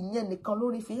ìyẹn nìkan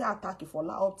lórí fi àtàkì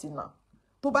Fọlá up till now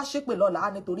tó bá ṣépè lọ́la á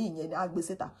nítorí ìyẹn ni á gbé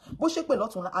síta bó ṣépè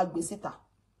lọ́tún á gbé síta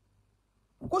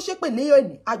kó ṣépè léyọ̀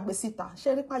ní á gbé síta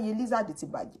ṣẹ́rí páyé Lizzie ti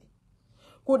bàjẹ́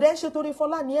kò dẹ́ ṣe torí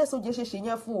Fọlá ní SOJ ṣe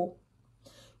yẹn fún o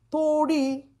torí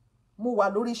mo wà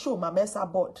lórí show Mama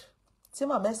Esabod tí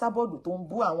Mama Esabod tó ń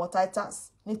bú àwọn Titans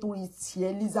nítorí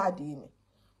tiẹ̀ Lizzie ni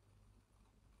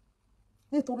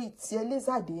nítorí tiẹ̀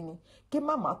Lizzie ni kí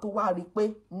màmá tó wá rí pé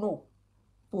no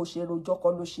bó ṣe rojọ́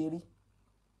kọ́ ló ṣe rí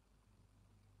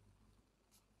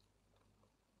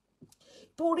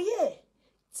torí ẹ̀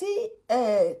tí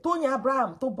Tóyìn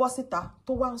Abraham tó bọ́ síta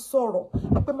tó wá ń sọ̀rọ̀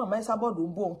pé Mama Esabod ń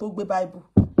bú òun tó gbé Bible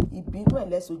ìbínú ẹ̀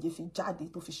lẹ́sọ̀jẹ fi jáde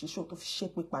tó fi ṣe show tó fi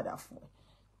ṣépè padà fún ẹ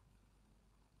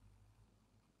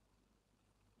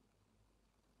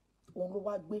òun ló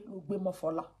wá gbé mọ́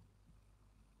Fọlá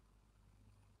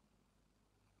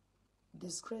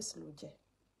disgrace ló jẹ́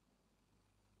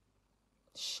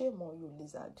shame on you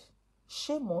Lizzie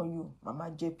shame on you Mama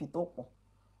JP tó pọ̀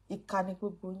ìka ní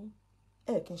gbogbo yín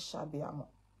ẹ̀ kí n ṣàbíamọ̀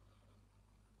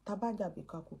tabájàbí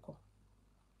kakúkọ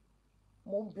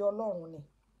mo ń bi Ọlọ́run ni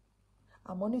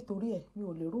àmọ́ nítorí ẹ̀ mi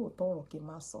ò lè rò òótọ́ ọ̀rọ̀ kí n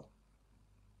má sọ.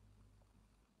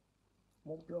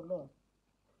 Mo ń bi Ọlọ́run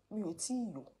mi ò tí ì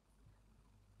yò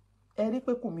ẹ rí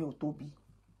pé kù mi ò tóbi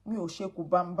mi ò ṣe kù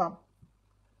bámbám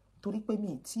torí pé mi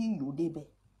ì tí ì yò débẹ̀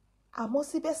àmọ́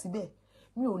síbẹ̀síbẹ̀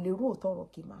mi ò lè rò òótọ́ ọ̀rọ̀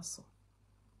kí n má sọ.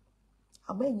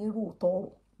 Àmọ́ ẹ̀yin rò òótọ́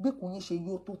ọ̀rọ̀ bí kù yín ṣe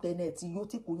yó tó tẹ́lẹ̀ tí yó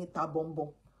tí kù yín ta bọ̀m̀bọ̀m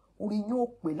orí yín ò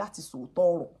pé láti sòótọ́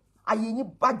ọ̀rọ̀ ayé yín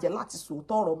bàjẹ́ láti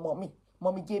sòótọ́ ọ̀rọ̀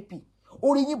mọ́mí JP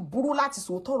orí yín burú láti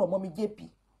sòótọ́ ọ̀rọ̀ mọ́mí JP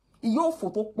ìyá òfò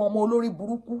tó pọn ọmọ olórí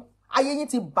burúkú ayé yín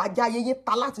ti bàjẹ́ ayé yín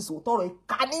ta láti sòótọ́ ọ̀rọ̀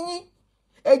ìka níyín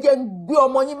ẹ jẹ́ ń gbé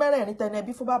ọmọ yín mẹ́rẹ̀ẹ̀rin tẹ́lẹ̀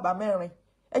bí fún bàbá mẹ́rin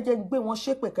ẹ jẹ́ ń gbé wọn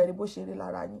ṣépè kẹrin bó ṣe rí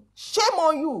lára yín. Shame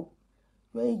on you.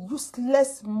 You're a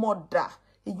useless mother,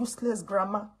 a useless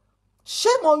grandma.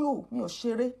 Shame on you. Mi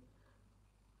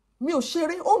ò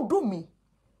ṣeré ó ń dùn mí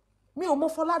mi ò mọ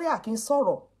Fọlárí à kí n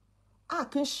sọ̀rọ̀ à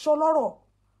kí n ṣọlọ́rọ̀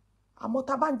àmọ́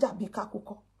tá bá ń jà bí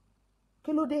kakúkọ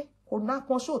kí ló dé kò ná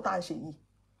pọn ṣóò tá à ń ṣe yìí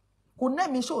kò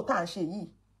nẹ́mi ṣóò tá à ń ṣe yìí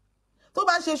tó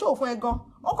bá ń ṣe ṣóò fún ẹ gan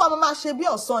ó kọ́ máa ṣe bí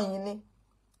ọ̀sán yìí ni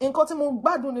nǹkan tí mo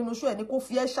gbádùn nínú ṣóò ẹ̀ ni kó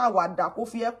fi ẹ́ ṣàwàdà kó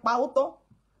fi ẹ́ pa ó tán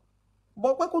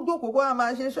bọ́ pé kó jókòó kó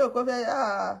máa ṣe ṣóò kó fẹ́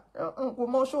kó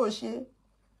mọ ṣóò ṣe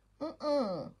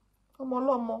ọmọ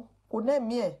ọlọ́mọ kò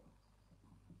nẹ́mi ẹ̀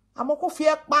àmọ́ kó fi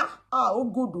ẹ́ pa ó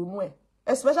gòdò nú ẹ̀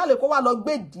especially kó wá lọ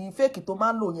gbé dì fake tó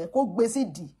máa ń lò yẹn kó gbé sí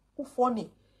dì ó fọ́nì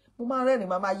mo máa ń rẹ́rìn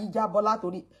màmá yí jábọ́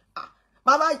látòrí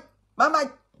màmá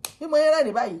bí mo yẹn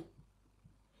rẹ́rìn báyìí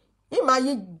yìí máa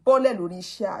yí bọ́lẹ̀ lórí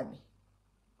iṣẹ́ àmì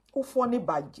ó fọ́nì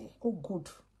bàjẹ́ ó good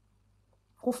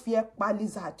kó fi ẹ́ pa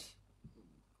lizard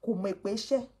kò mọ̀ pé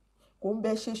iṣẹ́ kò ń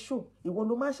bẹ ṣe ṣó ìwọ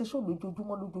ló máa ń ṣe ṣó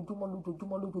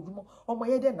lójoojúmọ́ ọmọ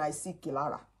yẹn dẹ̀ náà sí kì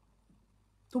lára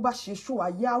tó bá ṣe ṣó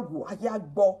ayé àwò ayé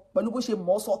àgbọ̀ pẹ̀lú bó ṣe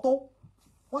mọ̀ ọ́ sọ tó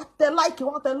wọ́n tẹ láìkì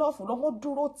wọ́n tẹ lọ́ọ̀fù lọ́wọ́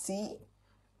dúró tì í.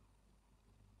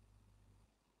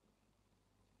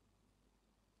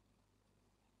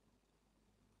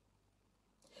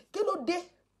 kí ló dé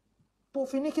tó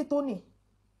fi ní kí tó nì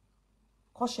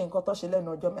kọ́ ṣe nǹkan tó ṣe lẹ́nu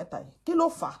ọjọ́ mẹ́ta yìí kí ló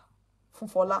fà á fún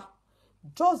Fọlá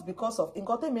just because of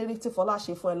nǹkan tẹ́mi rí tí Fọlá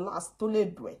ṣe fún ẹ last tó lè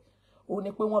dùn ẹ́ òun ni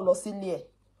pé wọ́n lọ sílé ẹ̀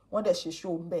wọ́n dẹ̀ ṣe ṣó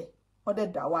ń bẹ̀ wọ́n dẹ̀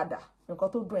dáwàdà nǹkan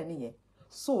tó dùn ẹ́ nìyẹn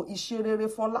so ìṣe rere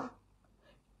Fọlá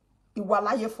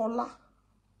ìwàláyé Fọlá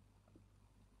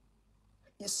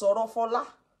ìsọ̀rọ̀ Fọlá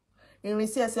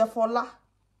ìrìnsí ẹsẹ̀ Fọlá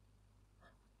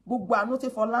gbogbo àánú tí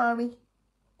Fọlá ń rí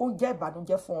ó jẹ́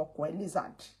ìbànújẹ́ fún ọkọ ẹ̀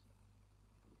Lizard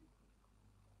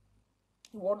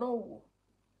ìwọ náà wò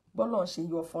bọ́lọ̀ ń ṣe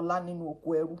yọ Fọlá nínú oko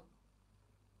ẹrú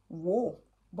wò ó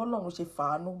bọ́lọ̀ ń ṣe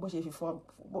fàánú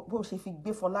bó ṣe fi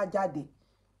gbé Fọlá jáde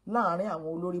láàárín àwọn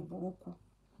olórí burúkú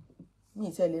mi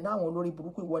ìtẹ̀lé náà àwọn olórí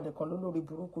burúkú ìwọ nìkan lólórí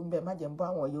burúkú ń bẹ má jẹ́ ń bọ́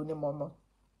àwọn yìí onímọ̀ọ́mọ́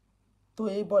tó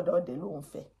yẹ bọ́dọ̀ ọ̀dẹ̀ lòun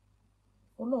fẹ́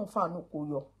ó náà ń fàánú kò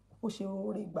yọ ó ṣe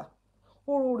oore gbà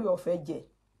ó róore ọ̀fẹ́ jẹ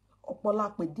ọ̀pọ̀lá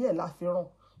pè díẹ̀ láfihàn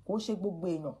kò ṣe gbogbo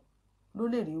èèyàn ló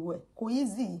lè rí wẹ̀ kò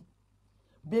easy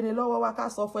béèrè lọ́wọ́ wa ká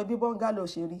sọ fún ẹ bí bọ́ngálò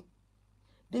ṣe rí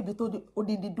débi tó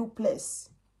odidi duplex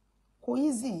kò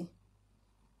easy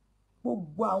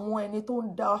gbogbo àwọn ẹni tó ń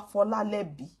dá Fọlá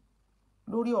lẹ́bi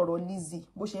lórí ọ̀rọ̀ Lizzie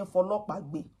bó ṣe ń fọlọ́pàá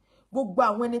gbé gbogbo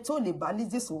àwọn ẹni tó lè bá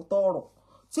Lizzie sòótọ́ ọ̀rọ̀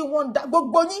tí wọ́n ń dá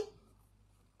gbogbo yín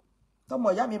tọmọ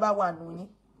ìyá mi bá wà nù yín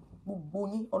gbogbo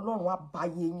yín Ọlọ́run á bá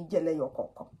yé yín jẹ́lẹ́yọ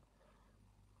kọ̀ọ̀kan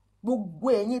gbogbo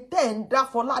ẹ̀yin tẹ́ ń dá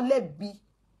Fọlá lẹ́bi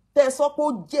tẹ́ sọ pé ó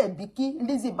jẹ̀bi kí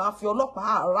Lizzie máa fi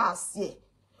ọlọ́pàá àárá sí ẹ̀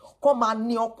kọ́ máa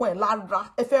ní ọkàn ẹ̀ lára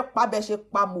ẹ fẹ́ pa bẹ́ẹ̀ ṣe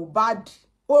pa Mohbad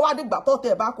ó wá dìgbà tó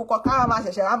tẹ̀ bá kú kọ́ ká máa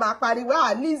ṣẹ̀ṣẹ̀ á máa pariwo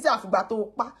Lizzie àfìgbà tó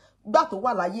pa gbà tó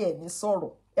wà láyé ẹ̀ ní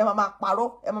sọ̀rọ̀ ẹ máa parọ́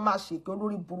ẹ máa ṣèké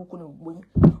olórí burúkú ní gbogbo yín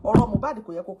ọ̀rọ̀ Mohbad kò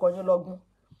yẹ kó kọ yín lọ́gbọ́n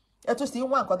ẹ tún sì ń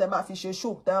wá nǹkan tẹ́ máa fi ṣe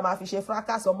show tẹ́ máa fi ṣe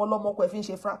fracas ọmọ ọlọ́mọ kọ ẹ fi ń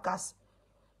ṣe fracas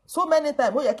so many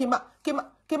times ó yẹ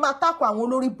kí máa tako àwọn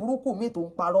olórí burúkú mi tó ń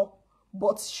parọ́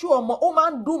but show ọmọ ó máa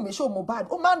ń dùn mí show Mohbad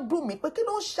ó máa ń dùn mí pé kí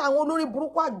ló ń ṣe àwọn olórí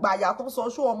burúkú àgbàyà tó ń sọ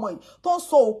show ọmọ yìí tó ń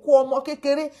sọ òkú ọmọ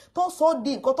kékeré tó ń sọ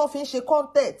di nǹkan tó fi ń ṣe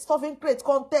content tó fi ń create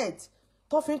content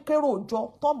tó fi ń kérò òjọ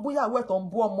tó ń bú ìyàwó ẹ̀ tó ń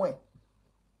bú ọmọ ẹ̀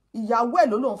ìyàwó ẹ̀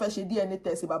ló lóun fẹ́ ṣe DNA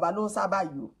test bàbá ló ń sábà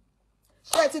yìí o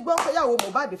ṣé ẹ ti gbọ́ pé ìyàwó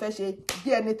Mohbad fẹ́ ṣe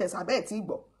DNA test àbẹ́ ẹ̀ tí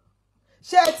gbọ́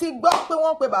ṣé ẹ ti gbọ́ pé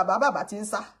wọ́n pe bàbá ti ń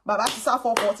sá bàbá ti sá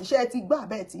fọ́fọ́ ti ṣé ẹ ti gbọ́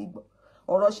àbẹ́ ẹ̀ tí gbọ́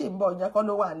ọ̀rọ̀ ṣì ń bọ̀ ìyẹn kọ́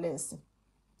ló wà lẹ́sìn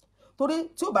torí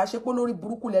tí ò bá ṣe pé lórí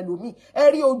burúkú lẹ́lòmíì ẹ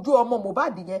rí ojú ọmọ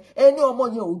Mohbad yẹn ẹ ní ọmọ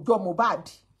yẹn ò jọ Mohbad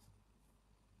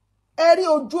ẹ rí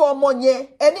ojú ọmọ yẹn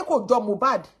ẹ ní kò jọ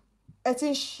Mohbad ẹ ti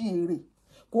ń ṣe èrè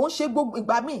kò ń ṣe gbogbo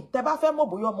ìgbà míì tẹ bá fẹ́ mọ̀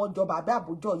bóyá ọmọ jọ bàbá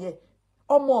àbújọ yẹ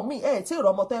ọmọ mi ẹ tí ì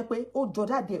rọmọ tẹ́ pé ó jọ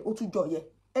dáadé ó tún jọ yẹ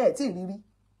ẹ tí ì rírí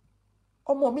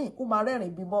ọmọ mi ó máa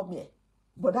rẹ́rìn bí mọ́mì ẹ̀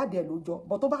bọ̀dáde ẹ̀ ló jọ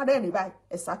bọ̀ tó bá rẹ́rìn báyìí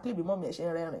exactly bí mọ́mì ẹ̀ ṣe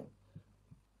ń rẹ́rìn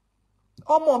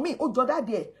ọmọ mi ó jọ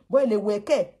dáàdì ẹ̀ bọ́ ẹ lè wọ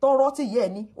ẹ̀kẹ́ tọrọ tí yẹ ẹ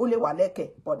ní ó lè wà lẹ́kẹ̀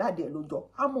bọ́ dáàdì ẹ̀ ló jọ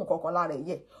á mú nǹkan kan lára ẹ̀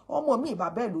yẹ ọmọ mi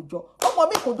bàbá ẹ̀ ló jọ ọmọ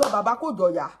mi kò jọ bàbá kò jọ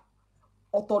yà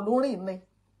ọ̀tọ̀ lórí ni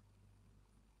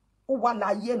ó wà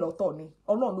láyé lọ́tọ̀ ni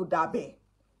Ọlọ́run ló dá bẹ́ẹ̀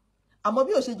àmọ́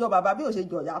bí ó ṣe jọ bàbá bí ó ṣe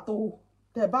jọ yà tó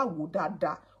tẹ́ bá wò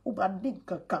dáadáa ó máa ní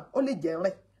nǹkan kan ó lè jẹ́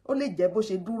rẹ̀ ó lè jẹ́ bó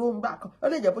ṣe dúró ń gbà kan ó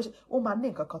lè jẹ́ bó ṣe ó máa ní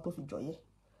nǹkan kan tó fi jọ yẹ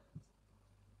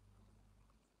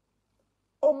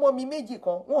ọmọ mi méjì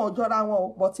kan wọn ò jọra wọn ò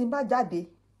pọ̀ tí n bá jáde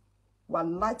wà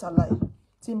láìtàláì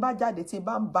tí n bá jáde tí n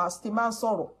bá ń bá tí n bá ń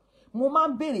sọ̀rọ̀ mo máa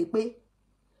ń béèrè pé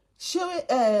ṣé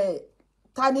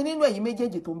ta ni nínú ẹ̀yin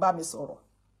méjèèjì tó ń bá mi sọ̀rọ̀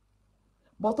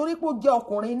bọ̀ torí pé ó jẹ́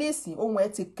ọkùnrin nísìn ohun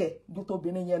ẹ̀ ti kẹ̀ ju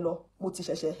tóbìnrin yẹn lọ mo ti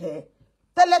ṣẹ̀ṣẹ̀ ẹ̀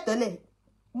tẹ́lẹ̀tẹ́lẹ̀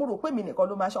mo rò pé mi nìkan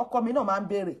ló máa ṣe ọkọ mi náà máa ń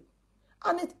béèrè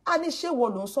a ní ṣé wo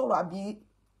ló ń sọ̀rọ̀ àbí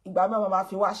ìgbà mẹ́wàá máa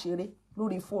fi wá ṣeré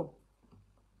lórí fóònù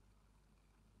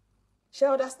ṣé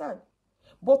understand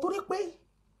bó torí pé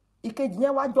ìkejì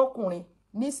yẹn wá jọkùnrin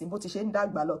nísìn bó ti ṣe ń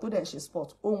dàgbà lọ tó dẹ̀ ṣe sport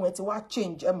ohun ẹ̀ ti wá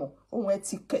change ẹ̀ mọ̀ ohun ẹ̀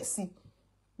ti kẹ̀ sí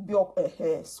bí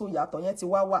so yàtọ̀ yẹn ti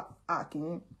wá wà a kì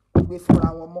í gbé fúnra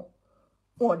wọn mọ́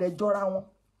wọn ò dẹ̀ jọra wọn.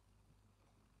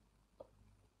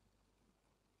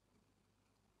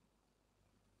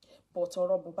 but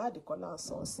ọ̀rọ̀ Mohbad kọ́ là ń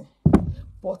sọ ọ̀sìn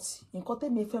but nǹkan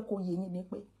tẹ́mi fẹ́ kó yé yín ni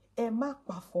pé ẹ má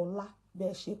pa Fọlá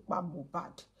bẹ́ẹ̀ ṣe pa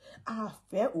Mohbad a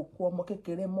fẹ́ òkú ọmọ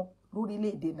kékeré mọ́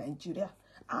lórílẹ̀‐èdè Nàìjíríà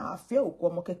a fẹ́ òkú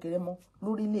ọmọ kékeré mọ́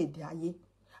lórílẹ̀‐èdè ayé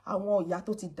àwọn ìyá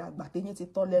tó ti dàgbà téyín ti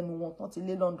tọ́ lẹ́nu wọn tán ti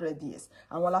lé 100 years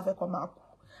àwọn aláfẹ́kọ́ máa kú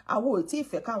àwọn ò tí ì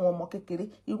fẹ́ káwọn ọmọ kékeré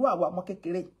irú àwọn ọmọ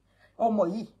kékeré ọmọ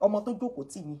yìí ọmọ tó jókòó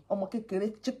tì yín ọmọ kékeré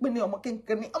chípínì ọmọ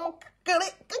kékeré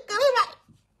rà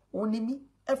òun ni mí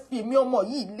ẹ fi èmi ọmọ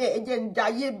yìí lé ẹ jẹ́ ń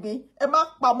jayé mi ẹ má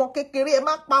pa ọmọ kékeré ẹ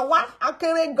má pa wá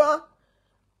akéré gan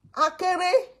akéré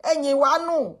ẹ̀yìn wá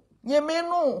nù yèmí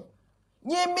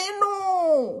nù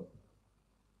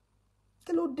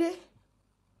kí ló dé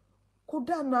kó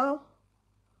dáná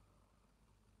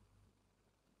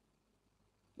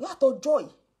látọjọ́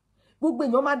yìí gbogbo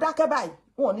èèyàn máa dákẹ́ báyìí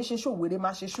wọn ò ní ṣe ṣó wèrè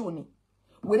máa ṣe ṣó ni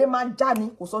wèrè máa já ni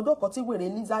kò sọjọ́ kan tí wèrè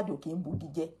Lizzie kì í bugi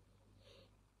jẹ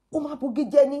ó máa bugi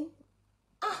jẹ ni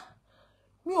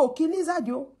mi ò kí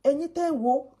Lizzie o ẹ̀yin tẹ́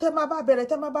wo tẹ́ máa bá bẹ̀rẹ̀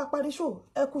tẹ́ máa bá parí ṣó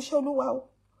ẹ kú iṣẹ́ Olúwa o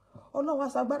Ọlọ́run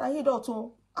aṣàgbára yín dọ̀tun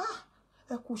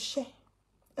ẹ kú iṣẹ́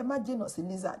ẹ má jìnnà sí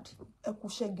Lizzie ẹ kú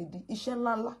iṣẹ́ gidi iṣẹ́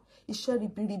ńláńlá iṣẹ́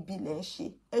ribiribi lẹ ń ṣe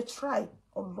ẹ try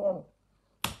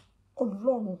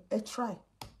Ọlọ́run ẹ try.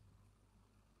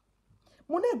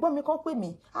 mo ní ẹ̀gbọ́n mi kan pè mí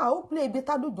ó play ibi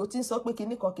tádùjọ tí ń sọ pé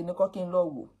kinní kan kí n lọ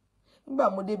wò nígbà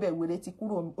mo débẹ̀ wèrè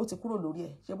ó ti kúrò lórí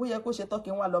ẹ̀ ṣe bóyá kó ṣe tán kí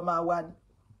n wá lọ máa wá ni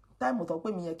táìmù tó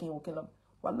pè mí yẹn kí n wò kí n lọ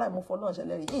wàláì mo fọlọ́run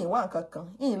ṣẹlẹ́rìí ìyìn wá nǹkan kan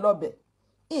ìyìn lọ́bẹ̀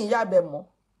ìyìn yábẹ̀ mọ́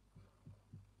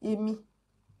èmi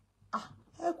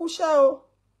ẹ kúṣẹ́ o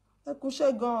ẹ kúṣẹ́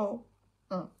gan o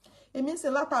èmi ń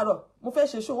sin látàárọ̀ mo fẹ́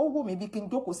ṣe ṣó ó wù mí bí kí n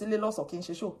jókòó sílé lọ́sàn kí n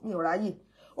ṣe ṣó mi ò ráyè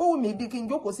ó wù mí bí kí n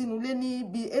jókòó sínú ilé ní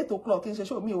bí 8 o'clock kí n ṣe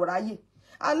ṣó mi ò ráyè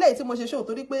alẹ́ tí mo ṣe ṣó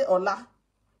torí pé ọ̀la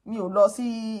mi ò lọ sí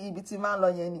ibi tí máa ń lọ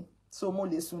yẹn ni so mo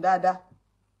lè sùn dáadáa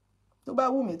tó bá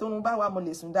wù mí tó ń bá wà mo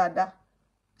lè sùn dáadáa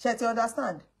ṣé ti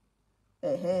understand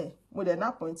mo dẹ̀ ní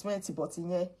appointment but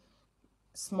yẹn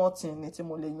small thing ni tí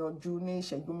mo lè yanjú ní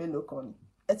ìṣẹ́jú mélòó kan ni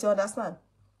ẹ ti understand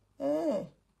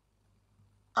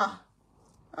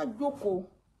a jókòó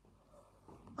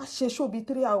a ṣe ṣó bí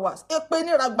 3 hours èpè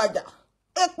ní ragbajà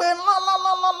èpè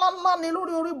ńlá ni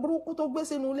lórí orí burúkú tó gbé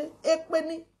sínú ilé èpè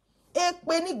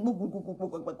ní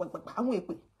gbùgbùgbùgbùgbùgbùgbùgbù àwọn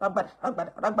èpè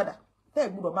ragbada tẹ́ ẹ̀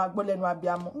gbọ́dọ̀ máa gbọ́ lẹ́nu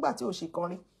abiyamọ nígbà tí ò ṣe kan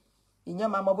rí ìyẹn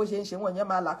máa mọ bó ṣe ń ṣe wọ́n ìyẹn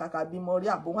máa làkàkà bí mo rí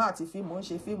àbòhán àti fíìmù ń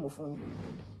ṣe fíìmù fún yín.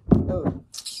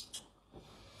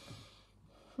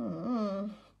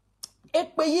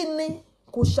 èpè yìí ni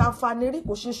kò ṣàǹfààní rí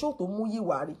kò ṣe ṣó tó mú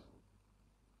yíwà rí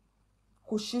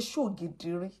kò ṣe ṣó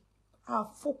gidi rí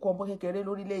àfọkọ ọmọ kékeré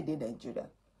lórílẹ̀‐èdè Nàìjíríà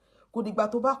kò dìgbà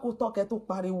tó bá kó tọ́kẹ́ tó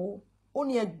pariwo ó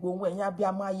ní ẹgbòhun ẹ̀yìn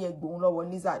abiyamọ ayé ẹgbòhun lọ́wọ́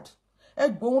Lizzie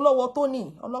ẹgbòhun lọ́wọ́ Tony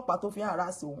ọlọ́pàá tó fi hàn rà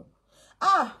sí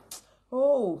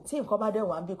òun tí nǹkan bá dẹ̀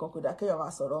wà ń bí kan kò dá kéèyàn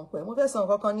máa sọ̀rọ̀ ń pẹ́ mo fẹ́ sọ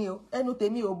nǹkan kan ní o ẹnu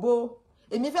tèmi ò bó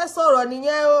èmi fẹ́ sọ̀rọ̀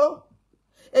nìyẹn o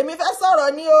èmi fẹ́ sọ̀rọ̀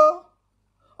ní o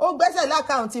ó gbẹ́sẹ̀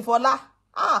lákàùntì Fọlá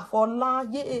Fọlá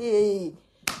yéé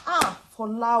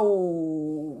Fọlá o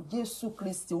Jésù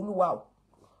Kristi Olúwa o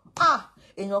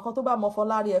èèyàn kan tó bá mọ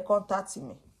Fọlá rí ẹ kọ́ńtàtì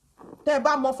mi tẹ́ ẹ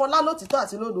bá mọ Fọlá lótìtọ́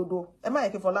àti lódodo ẹ má yẹ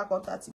kí Fọlá kọ́ńtàtì